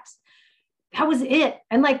steps. That was it.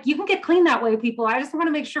 And like, you can get clean that way, people. I just want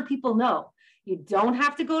to make sure people know you don't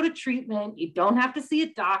have to go to treatment. You don't have to see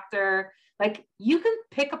a doctor. Like you can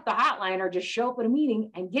pick up the hotline or just show up at a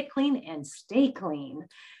meeting and get clean and stay clean.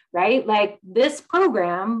 Right? Like this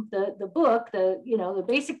program, the book, the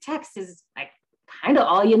basic text is like kind of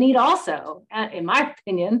all you need also, in my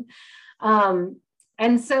opinion.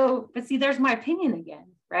 And so, but see, there's my opinion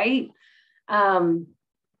again, right? So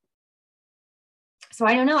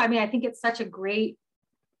I don't know. I mean, I think it's such a great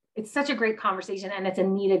conversation, and it's a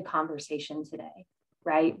needed conversation today,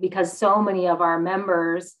 right? Because so many of our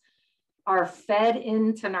members, are fed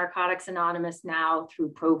into Narcotics Anonymous now through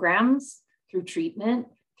programs, through treatment,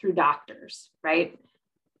 through doctors, right?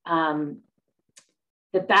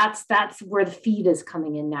 That's where the feed is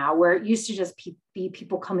coming in now, where it used to just be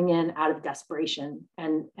people coming in out of desperation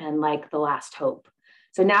and like the last hope.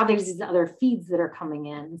 So now there's these other feeds that are coming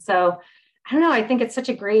in. So I don't know, I think it's such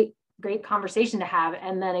a great conversation to have.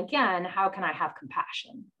 And then again, how can I have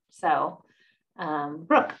compassion? So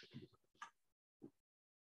Brooke.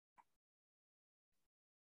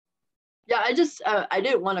 Yeah, I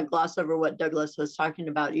didn't want to gloss over what Douglas was talking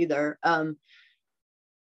about either. I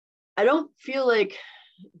don't feel like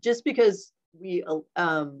just because we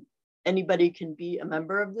anybody can be a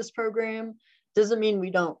member of this program doesn't mean we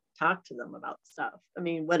don't talk to them about stuff. I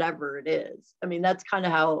mean, whatever it is. I mean, that's kind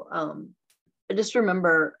of how I just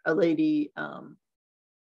remember a lady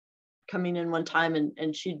coming in one time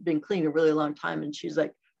and she'd been clean a really long time, and she's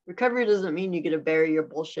like, recovery doesn't mean you get to bury your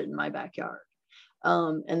bullshit in my backyard.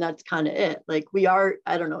 And that's kind of it. Like, we are,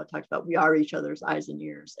 I don't know what I talked about, we are each other's eyes and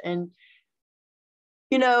ears. And,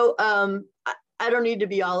 you know, I don't need to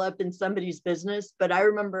be all up in somebody's business, but I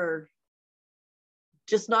remember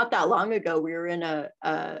just not that long ago, we were in a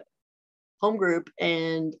home group,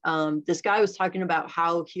 and this guy was talking about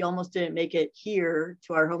how he almost didn't make it here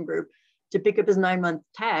to our home group to pick up his 9-month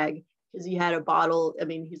tag because he had a bottle. I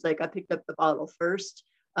mean, he's like, I picked up the bottle first,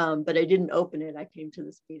 but I didn't open it. I came to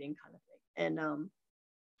this meeting kind of thing. And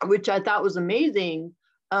which I thought was amazing.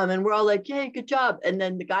 And we're all like, yay, good job. And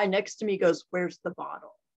then the guy next to me goes, where's the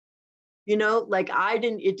bottle? You know, like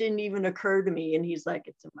it didn't even occur to me. And he's like,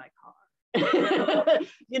 it's in my car.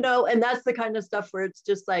 You know, and that's the kind of stuff where it's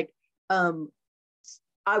just like, I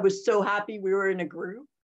was so happy we were in a group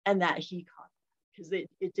and that he caught it, because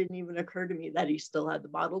it didn't even occur to me that he still had the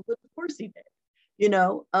bottle, but of course he did, you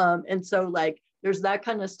know? And so like, there's that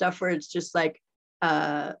kind of stuff where it's just like,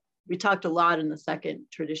 we talked a lot in the second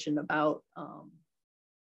tradition about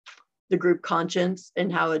the group conscience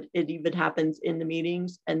and how it even happens in the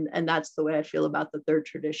meetings. And that's the way I feel about the third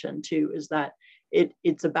tradition too, is that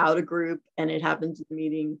it's about a group and it happens in the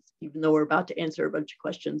meetings, even though we're about to answer a bunch of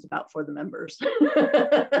questions for the members.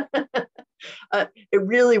 It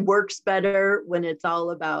really works better when it's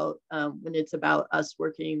all about, when it's about us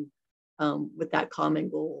working with that common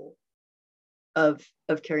goal of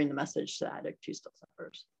carrying the message to the addict who still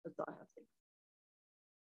suffers. That's all I have to say.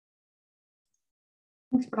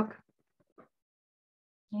 Thanks, Brooke.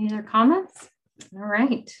 Any other comments? All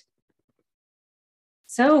right.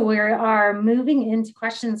 So we are moving into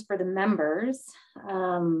questions for the members.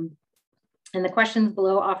 And the questions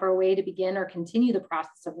below offer a way to begin or continue the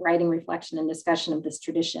process of writing, reflection, and discussion of this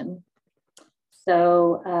tradition.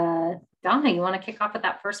 So Donna, you want to kick off with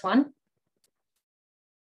that first one?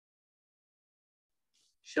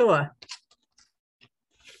 Sure.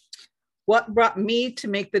 What brought me to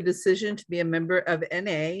make the decision to be a member of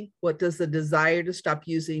NA? What does the desire to stop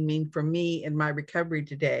using mean for me in my recovery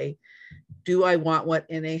today? Do I want what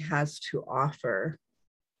NA has to offer?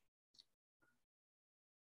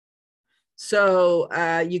 So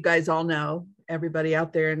you guys all know, everybody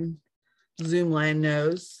out there in Zoom land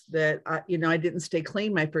knows that I didn't stay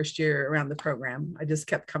clean my first year around the program. I just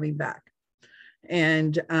kept coming back.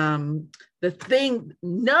 And the thing,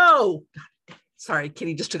 no, sorry,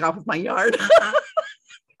 Kitty just took off with my yard.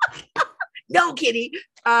 No, Kitty.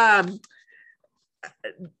 The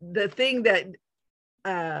thing that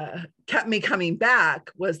kept me coming back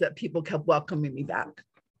was that people kept welcoming me back,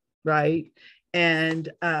 right? And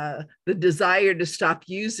the desire to stop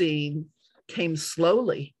using came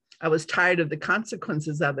slowly. I was tired of the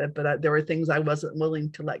consequences of it, but there were things I wasn't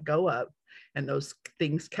willing to let go of. And those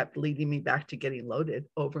things kept leading me back to getting loaded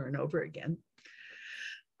over and over again.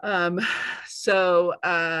 So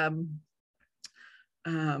it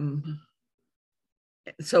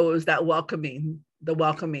was that welcoming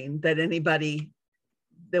that anybody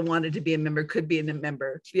that wanted to be a member could be a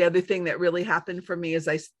member. The other thing that really happened for me is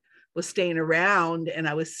I was staying around and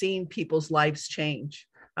I was seeing people's lives change.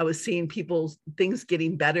 I was seeing things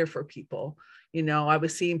getting better for people. You know, I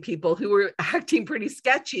was seeing people who were acting pretty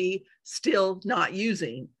sketchy, still not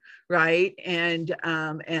using, right? And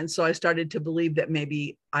so I started to believe that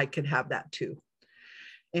maybe I could have that too.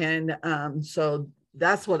 And so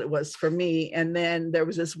that's what it was for me. And then there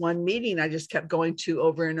was this one meeting I just kept going to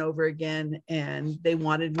over and over again, and they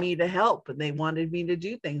wanted me to help, and they wanted me to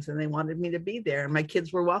do things, and they wanted me to be there, and my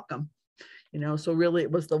kids were welcome. You know, so really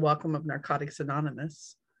it was the welcome of Narcotics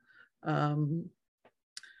Anonymous.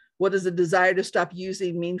 What does a desire to stop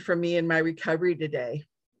using mean for me in my recovery today?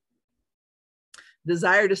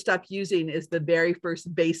 Desire to stop using is the very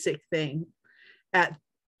first basic thing. At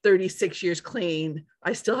 36 years clean,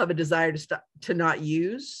 I still have a desire to stop, to not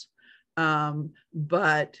use.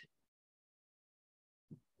 But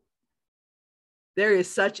there is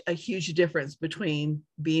such a huge difference between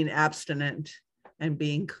being abstinent and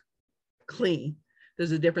being clean.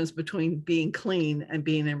 There's a difference between being clean and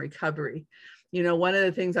being in recovery. You know, one of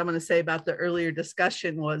the things I'm going to say about the earlier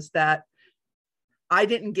discussion was that I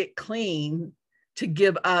didn't get clean to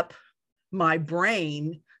give up my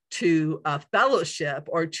brain to a fellowship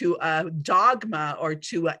or to a dogma or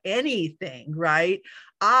to anything, right?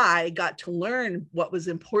 I got to learn what was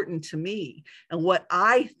important to me and what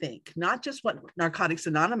I think, not just what Narcotics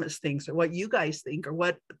Anonymous thinks or what you guys think or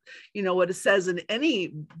what, you know, what it says in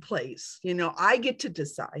any place. You know, I get to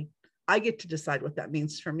decide. I get to decide what that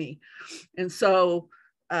means for me. And so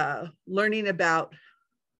learning about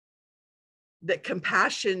that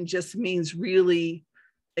compassion just means really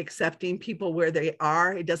accepting people where they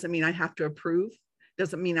are. It doesn't mean I have to approve. It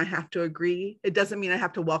doesn't mean I have to agree. It doesn't mean I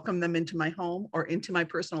have to welcome them into my home or into my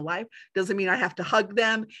personal life. It doesn't mean I have to hug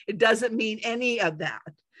them. It doesn't mean any of that.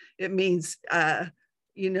 It means,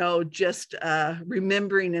 you know, just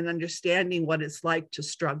remembering and understanding what it's like to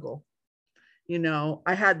struggle. You know,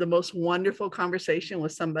 I had the most wonderful conversation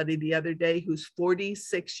with somebody the other day who's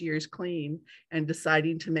 46 years clean and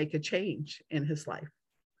deciding to make a change in his life,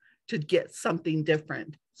 to get something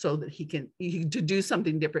different so that he can to do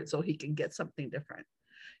something different so he can get something different,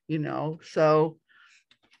 you know. So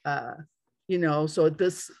you know, so at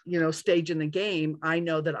this, you know, stage in the game, I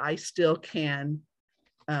know that I still can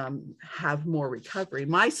have more recovery.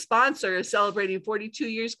 My sponsor is celebrating 42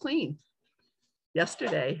 years clean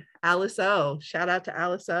yesterday. Alice O, shout out to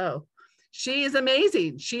Alice O. She is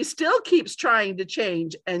amazing. She still keeps trying to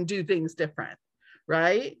change and do things different,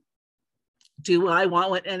 right? Do I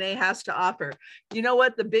want what NA has to offer? You know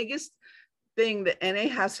what? The biggest thing that NA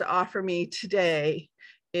has to offer me today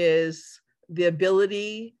is the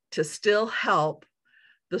ability to still help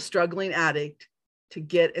the struggling addict to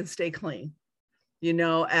get and stay clean. You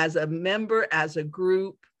know, as a member, as a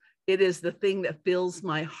group, it is the thing that fills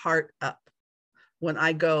my heart up when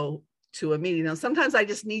I go to a meeting. Now, sometimes I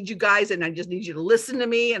just need you guys and I just need you to listen to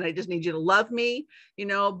me and I just need you to love me, you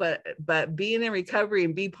know, but being in recovery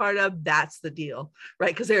and be part of, that's the deal,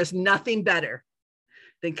 right? Because there's nothing better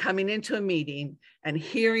than coming into a meeting and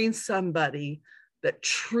hearing somebody that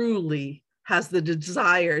truly has the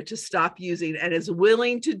desire to stop using and is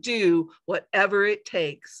willing to do whatever it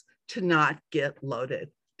takes to not get loaded.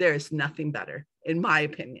 There's nothing better, in my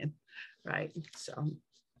opinion, right? So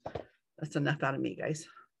that's enough out of me, guys.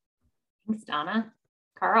 Thanks, Donna.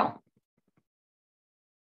 Carl.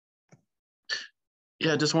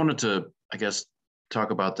 Yeah, I just wanted to, I guess,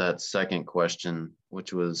 talk about that second question,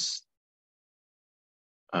 which was,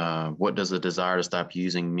 what does the desire to stop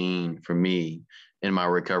using mean for me in my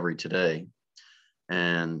recovery today?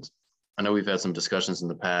 And I know we've had some discussions in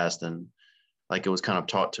the past, and like it was kind of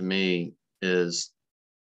taught to me is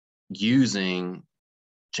using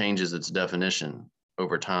changes its definition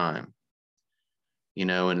over time. You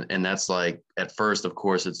know, and that's like, at first, of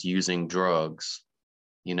course, it's using drugs,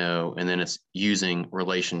 you know, and then it's using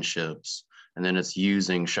relationships, and then it's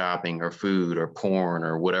using shopping or food or porn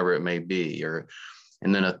or whatever it may be.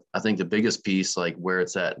 And then I think the biggest piece, like where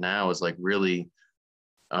it's at now, is like really,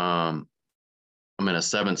 I'm in a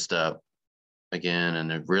 7th step again, and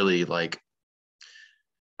it really, like,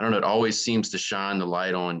 I don't know, it always seems to shine the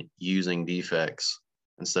light on using defects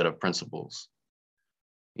instead of principles,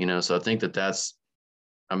 you know. So I think that's,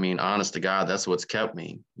 I mean, honest to God, that's what's kept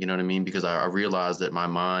me, you know what I mean? Because I realized that my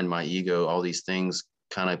mind, my ego, all these things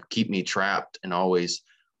kind of keep me trapped and always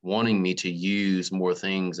wanting me to use more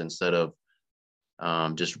things instead of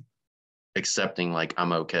just accepting like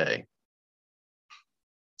I'm okay.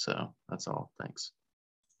 So that's all. Thanks.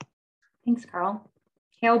 Thanks, Carl.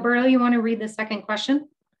 Okay, Alberto, you want to read the second question?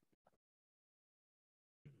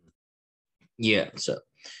 Yeah. So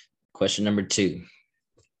question number 2.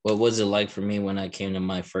 What was it like for me when I came to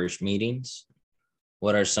my first meetings?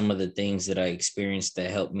 What are some of the things that I experienced that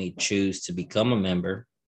helped me choose to become a member?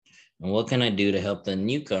 And what can I do to help the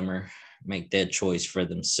newcomer make that choice for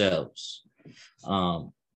themselves?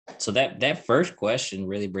 So that first question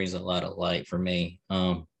really brings a lot of light for me.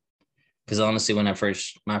 Because honestly, when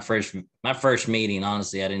my first meeting,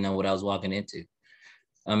 honestly, I didn't know what I was walking into.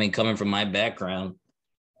 I mean, coming from my background,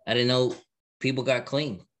 I didn't know people got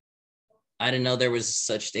clean. I didn't know there was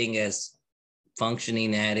such thing as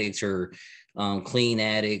functioning addicts or clean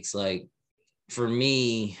addicts. Like for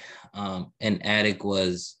me, an addict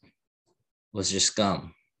was just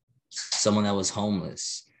scum, someone that was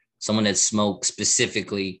homeless, someone that smoked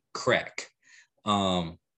specifically crack.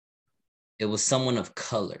 And it was someone of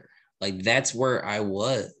color. Like that's where I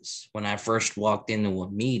was when I first walked into a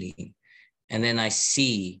meeting. And then I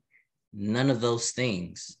see none of those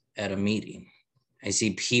things at a meeting. I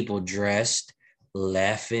see people dressed,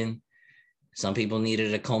 laughing. Some people needed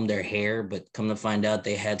to comb their hair, but come to find out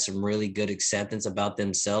they had some really good acceptance about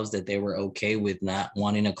themselves that they were okay with not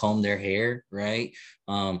wanting to comb their hair, right?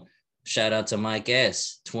 Shout out to Mike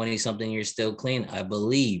S. 20 something years still clean, I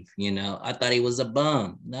believe. I thought he was a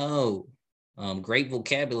bum. No. Great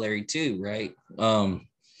vocabulary too, right?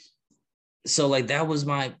 So like that was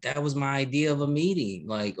my idea of a meeting,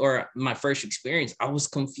 like, or my first experience. I was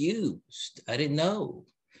confused. I didn't know.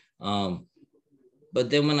 But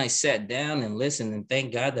then when I sat down and listened, and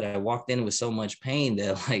thank God that I walked in with so much pain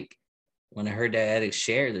that like when I heard that addict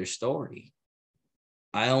share their story,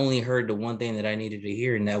 I only heard the one thing that I needed to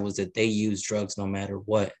hear, and that was that they use drugs no matter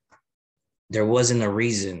what. There wasn't a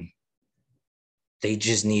reason. They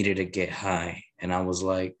just needed to get high. And I was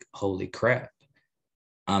like, holy crap,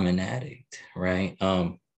 I'm an addict, right?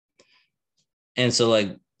 And so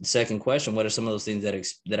like the second question, what are some of those things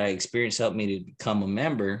that I experienced helped me to become a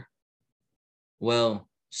member? Well,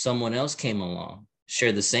 someone else came along,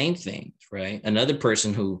 shared the same things, right? Another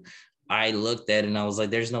person who I looked at and I was like,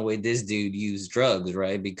 there's no way this dude used drugs,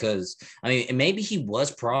 right? Because I mean, maybe he was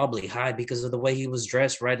probably high because of the way he was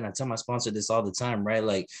dressed, right? And I tell my sponsor this all the time, right?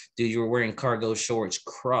 Like, dude, you were wearing cargo shorts,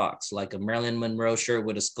 Crocs, like a Marilyn Monroe shirt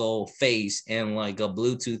with a skull face and like a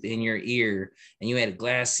Bluetooth in your ear, and you had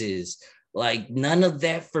glasses. Like none of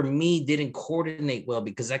that for me didn't coordinate well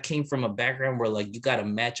because I came from a background where like you got to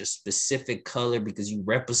match a specific color because you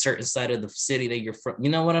rep a certain side of the city that you're from. You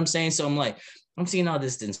know what I'm saying? So I'm like, I'm seeing all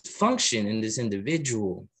this dysfunction in this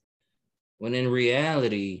individual when in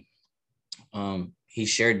reality, he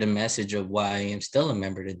shared the message of why I am still a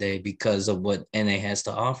member today because of what NA has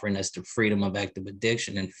to offer, and that's the freedom of active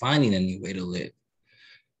addiction and finding a new way to live.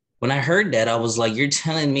 When I heard that, I was like, you're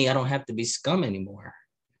telling me I don't have to be scum anymore.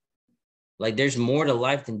 Like there's more to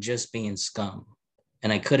life than just being scum.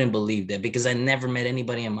 And I couldn't believe that because I never met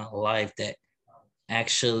anybody in my life that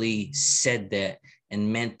actually said that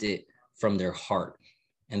and meant it from their heart.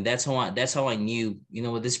 And that's how I knew,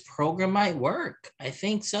 this program might work. I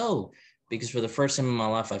think so. Because for the first time in my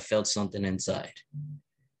life, I felt something inside.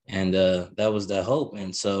 And that was the hope.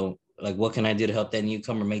 And so like, what can I do to help that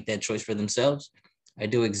newcomer make that choice for themselves? I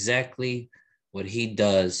do exactly what he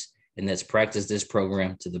does, and that's practice this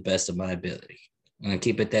program to the best of my ability. And I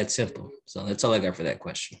keep it that simple. So that's all I got for that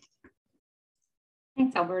question.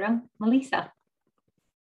 Thanks, Alberto. Melissa.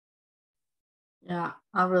 Yeah,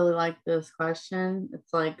 I really like this question.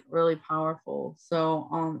 It's like really powerful. So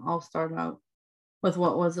I'll start out with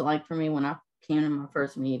what was it like for me when I came to my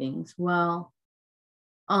first meetings. Well,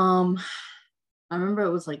 I remember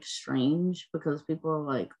it was like strange because people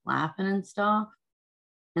were like laughing and stuff,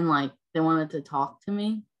 and like they wanted to talk to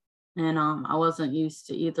me. And I wasn't used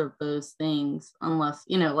to either of those things unless,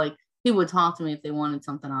 like people would talk to me if they wanted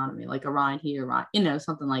something out of me, like a ride here, right,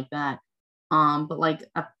 something like that. But like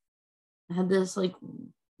I had this like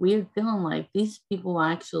weird feeling like these people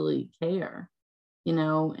actually care, and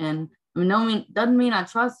I mean, no, doesn't mean I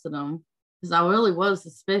trusted them because I really was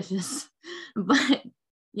suspicious, but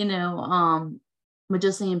but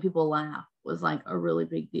just seeing people laugh was like a really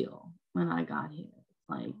big deal when I got here.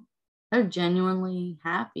 Like they're genuinely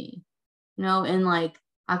happy, and like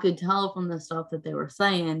I could tell from the stuff that they were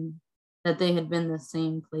saying that they had been the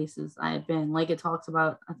same places I had been. Like it talks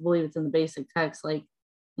about, I believe it's in the basic text, like,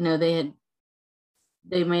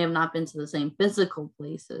 they may have not been to the same physical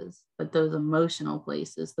places, but those emotional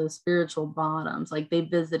places, those spiritual bottoms, like they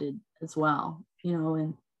visited as well,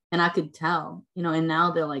 and I could tell, and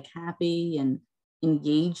now they're like happy and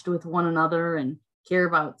engaged with one another and care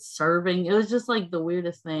about serving. It was just like the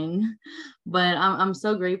weirdest thing, but I'm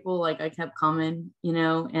so grateful. Like I kept coming,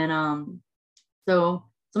 and so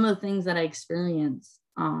some of the things that I experienced,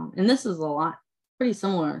 and this is a lot pretty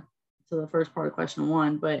similar to the first part of question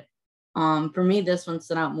one, but for me, this one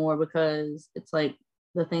stood out more because it's like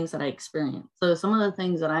the things that I experienced. So some of the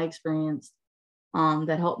things that I experienced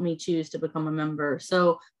that helped me choose to become a member.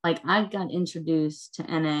 So like I got introduced to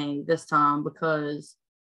NA this time because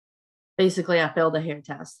basically I failed a hair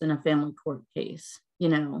test in a family court case,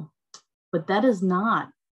 but that is not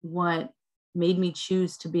what made me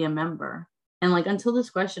choose to be a member. And like until this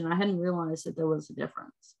question, I hadn't realized that there was a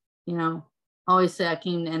difference. I always say I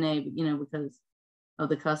came to NA, because of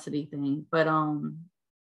the custody thing. But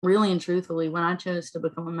really and truthfully, when I chose to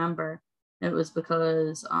become a member, it was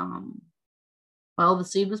because the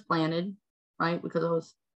seed was planted, right?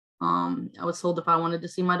 Because I was told if I wanted to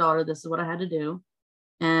see my daughter, this is what I had to do.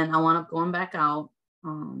 And I wound up going back out.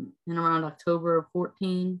 in around October of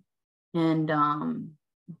 14. And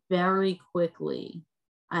very quickly,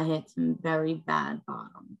 I hit some very bad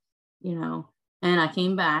bottoms, you know, and I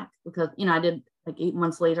came back because, you know, I did like 8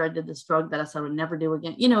 months later, I did this drug that I said I would never do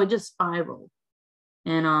again. You know, it just spiraled.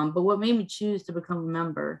 And, but what made me choose to become a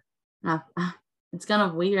member, and it's kind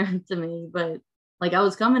of weird to me, but like I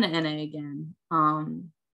was coming to NA again,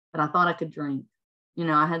 but I thought I could drink. You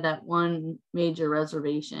know, I had that one major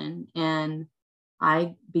reservation, and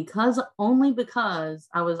only because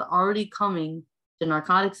I was already coming to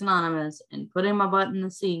Narcotics Anonymous and putting my butt in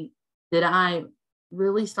the seat, did I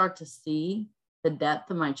really start to see the depth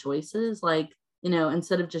of my choices. Like, you know,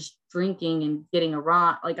 instead of just drinking and getting a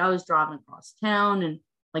ride, like I was driving across town and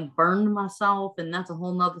like burned myself. And that's a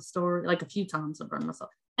whole nother story. Like a few times I burned myself.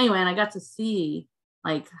 Anyway, and I got to see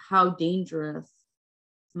like how dangerous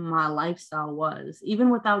my lifestyle was, even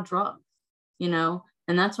without drugs, you know?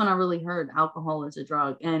 And that's when I really heard alcohol is a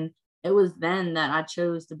drug. And it was then that I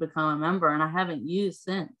chose to become a member, and I haven't used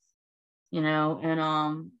since, you know? And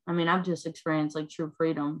I mean, I've just experienced like true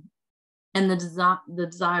freedom, and the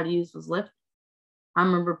desire to use was lifted. I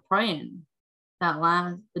remember praying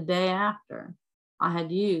the day after I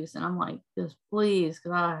had used, and I'm like, just please,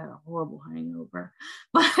 because I had a horrible hangover,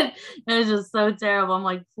 but it was just so terrible. I'm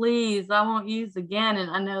like, please, I won't use again. And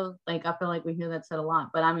I know, like, I feel like we hear that said a lot,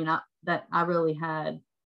 but I mean, I really had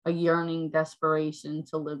a yearning desperation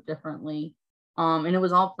to live differently. And it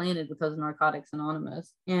was all planted because of Narcotics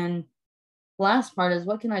Anonymous. And the last part is,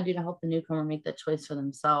 what can I do to help the newcomer make that choice for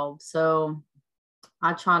themselves? So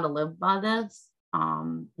I try to live by this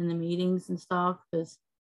in the meetings and stuff, because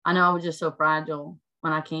I know I was just so fragile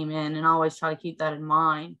when I came in, and I always try to keep that in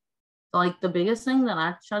mind. So like the biggest thing that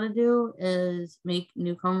I try to do is make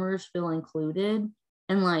newcomers feel included,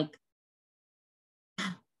 and like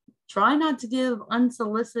try not to give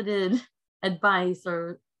unsolicited advice,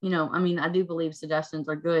 or, you know, I mean, I do believe suggestions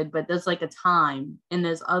are good, but there's like a time, and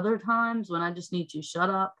there's other times when I just need to shut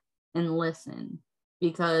up and listen,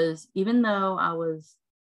 because even though I was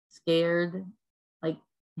scared, like,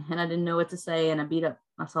 and I didn't know what to say, and I beat up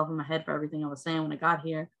myself in my head for everything I was saying when I got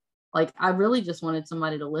here, like I really just wanted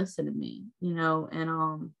somebody to listen to me, you know.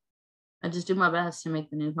 And I just do my best to make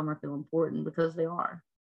the newcomer feel important, because they are.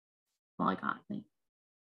 That's all I got, I think.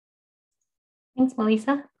 Thanks,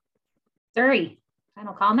 Melissa. Zuri,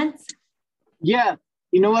 final comments? Yeah,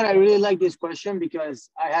 you know what? I really like this question because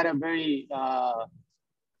I had a very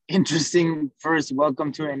interesting first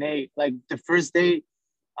welcome to NA. Like the first day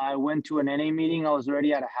I went to an NA meeting, I was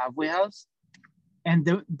already at a halfway house. And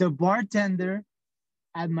the bartender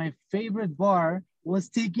at my favorite bar was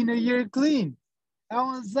taking a year clean. I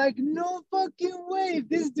was like, no fucking way. If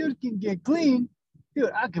this dude can get clean,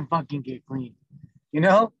 dude, I can fucking get clean, you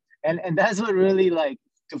know? And that's what really, like,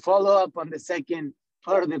 to follow up on the second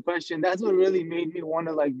part of the question, that's what really made me want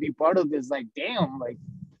to like be part of this. Like, damn, like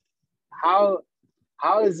how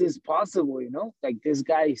is this possible, you know? Like this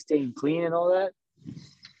guy is staying clean and all that.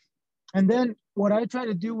 And then what I try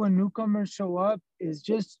to do when newcomers show up is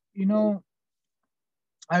just, you know,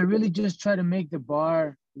 I really just try to make the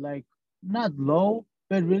bar like not low,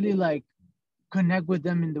 but really like connect with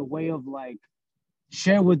them in the way of like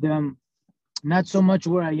share with them, not so much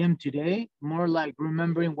where I am today, more like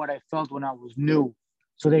remembering what I felt when I was new,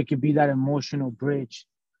 so they could be that emotional bridge.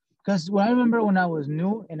 Because when I remember when I was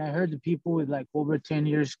new and I heard the people with like over 10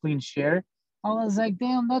 years clean share, I was like,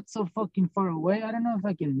 damn, that's so fucking far away. I don't know if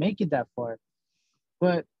I can make it that far.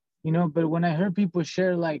 But, you know, but when I heard people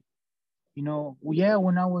share like, you know, yeah,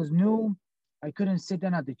 when I was new, I couldn't sit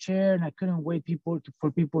down at the chair and I couldn't wait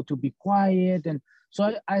for people to be quiet. And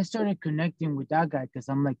so I started connecting with that guy, because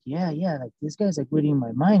I'm like, yeah, like this guy's like reading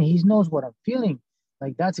my mind. He knows what I'm feeling.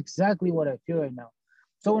 Like that's exactly what I feel right now.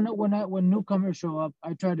 So when newcomers show up,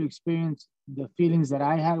 I try to experience the feelings that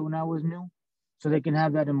I had when I was new, so they can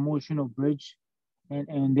have that emotional bridge,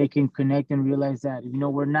 and they can connect and realize that, you know,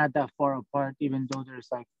 we're not that far apart, even though there's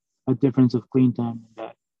like a difference of clean time, and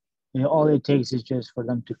that, you know, all it takes is just for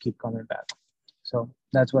them to keep coming back. So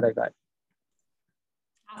that's what I got.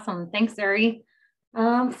 Awesome. Thanks, Zuri.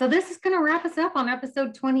 So this is going to wrap us up on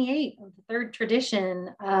episode 28 of the third tradition.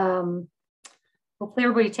 Hopefully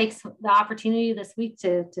everybody takes the opportunity this week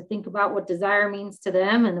to think about what desire means to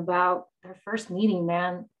them and about their first meeting,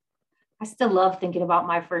 man. I still love thinking about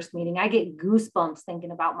my first meeting. I get goosebumps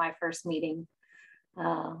thinking about my first meeting.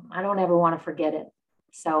 I don't ever want to forget it.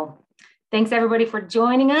 So thanks everybody for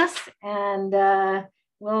joining us, and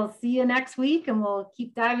we'll see you next week, and we'll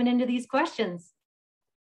keep diving into these questions.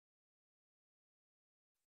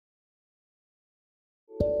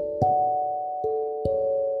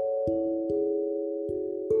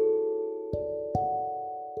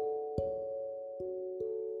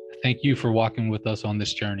 Thank you for walking with us on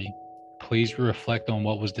this journey. Please reflect on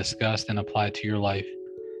what was discussed and apply it to your life.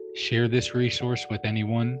 Share this resource with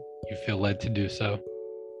anyone you feel led to do so.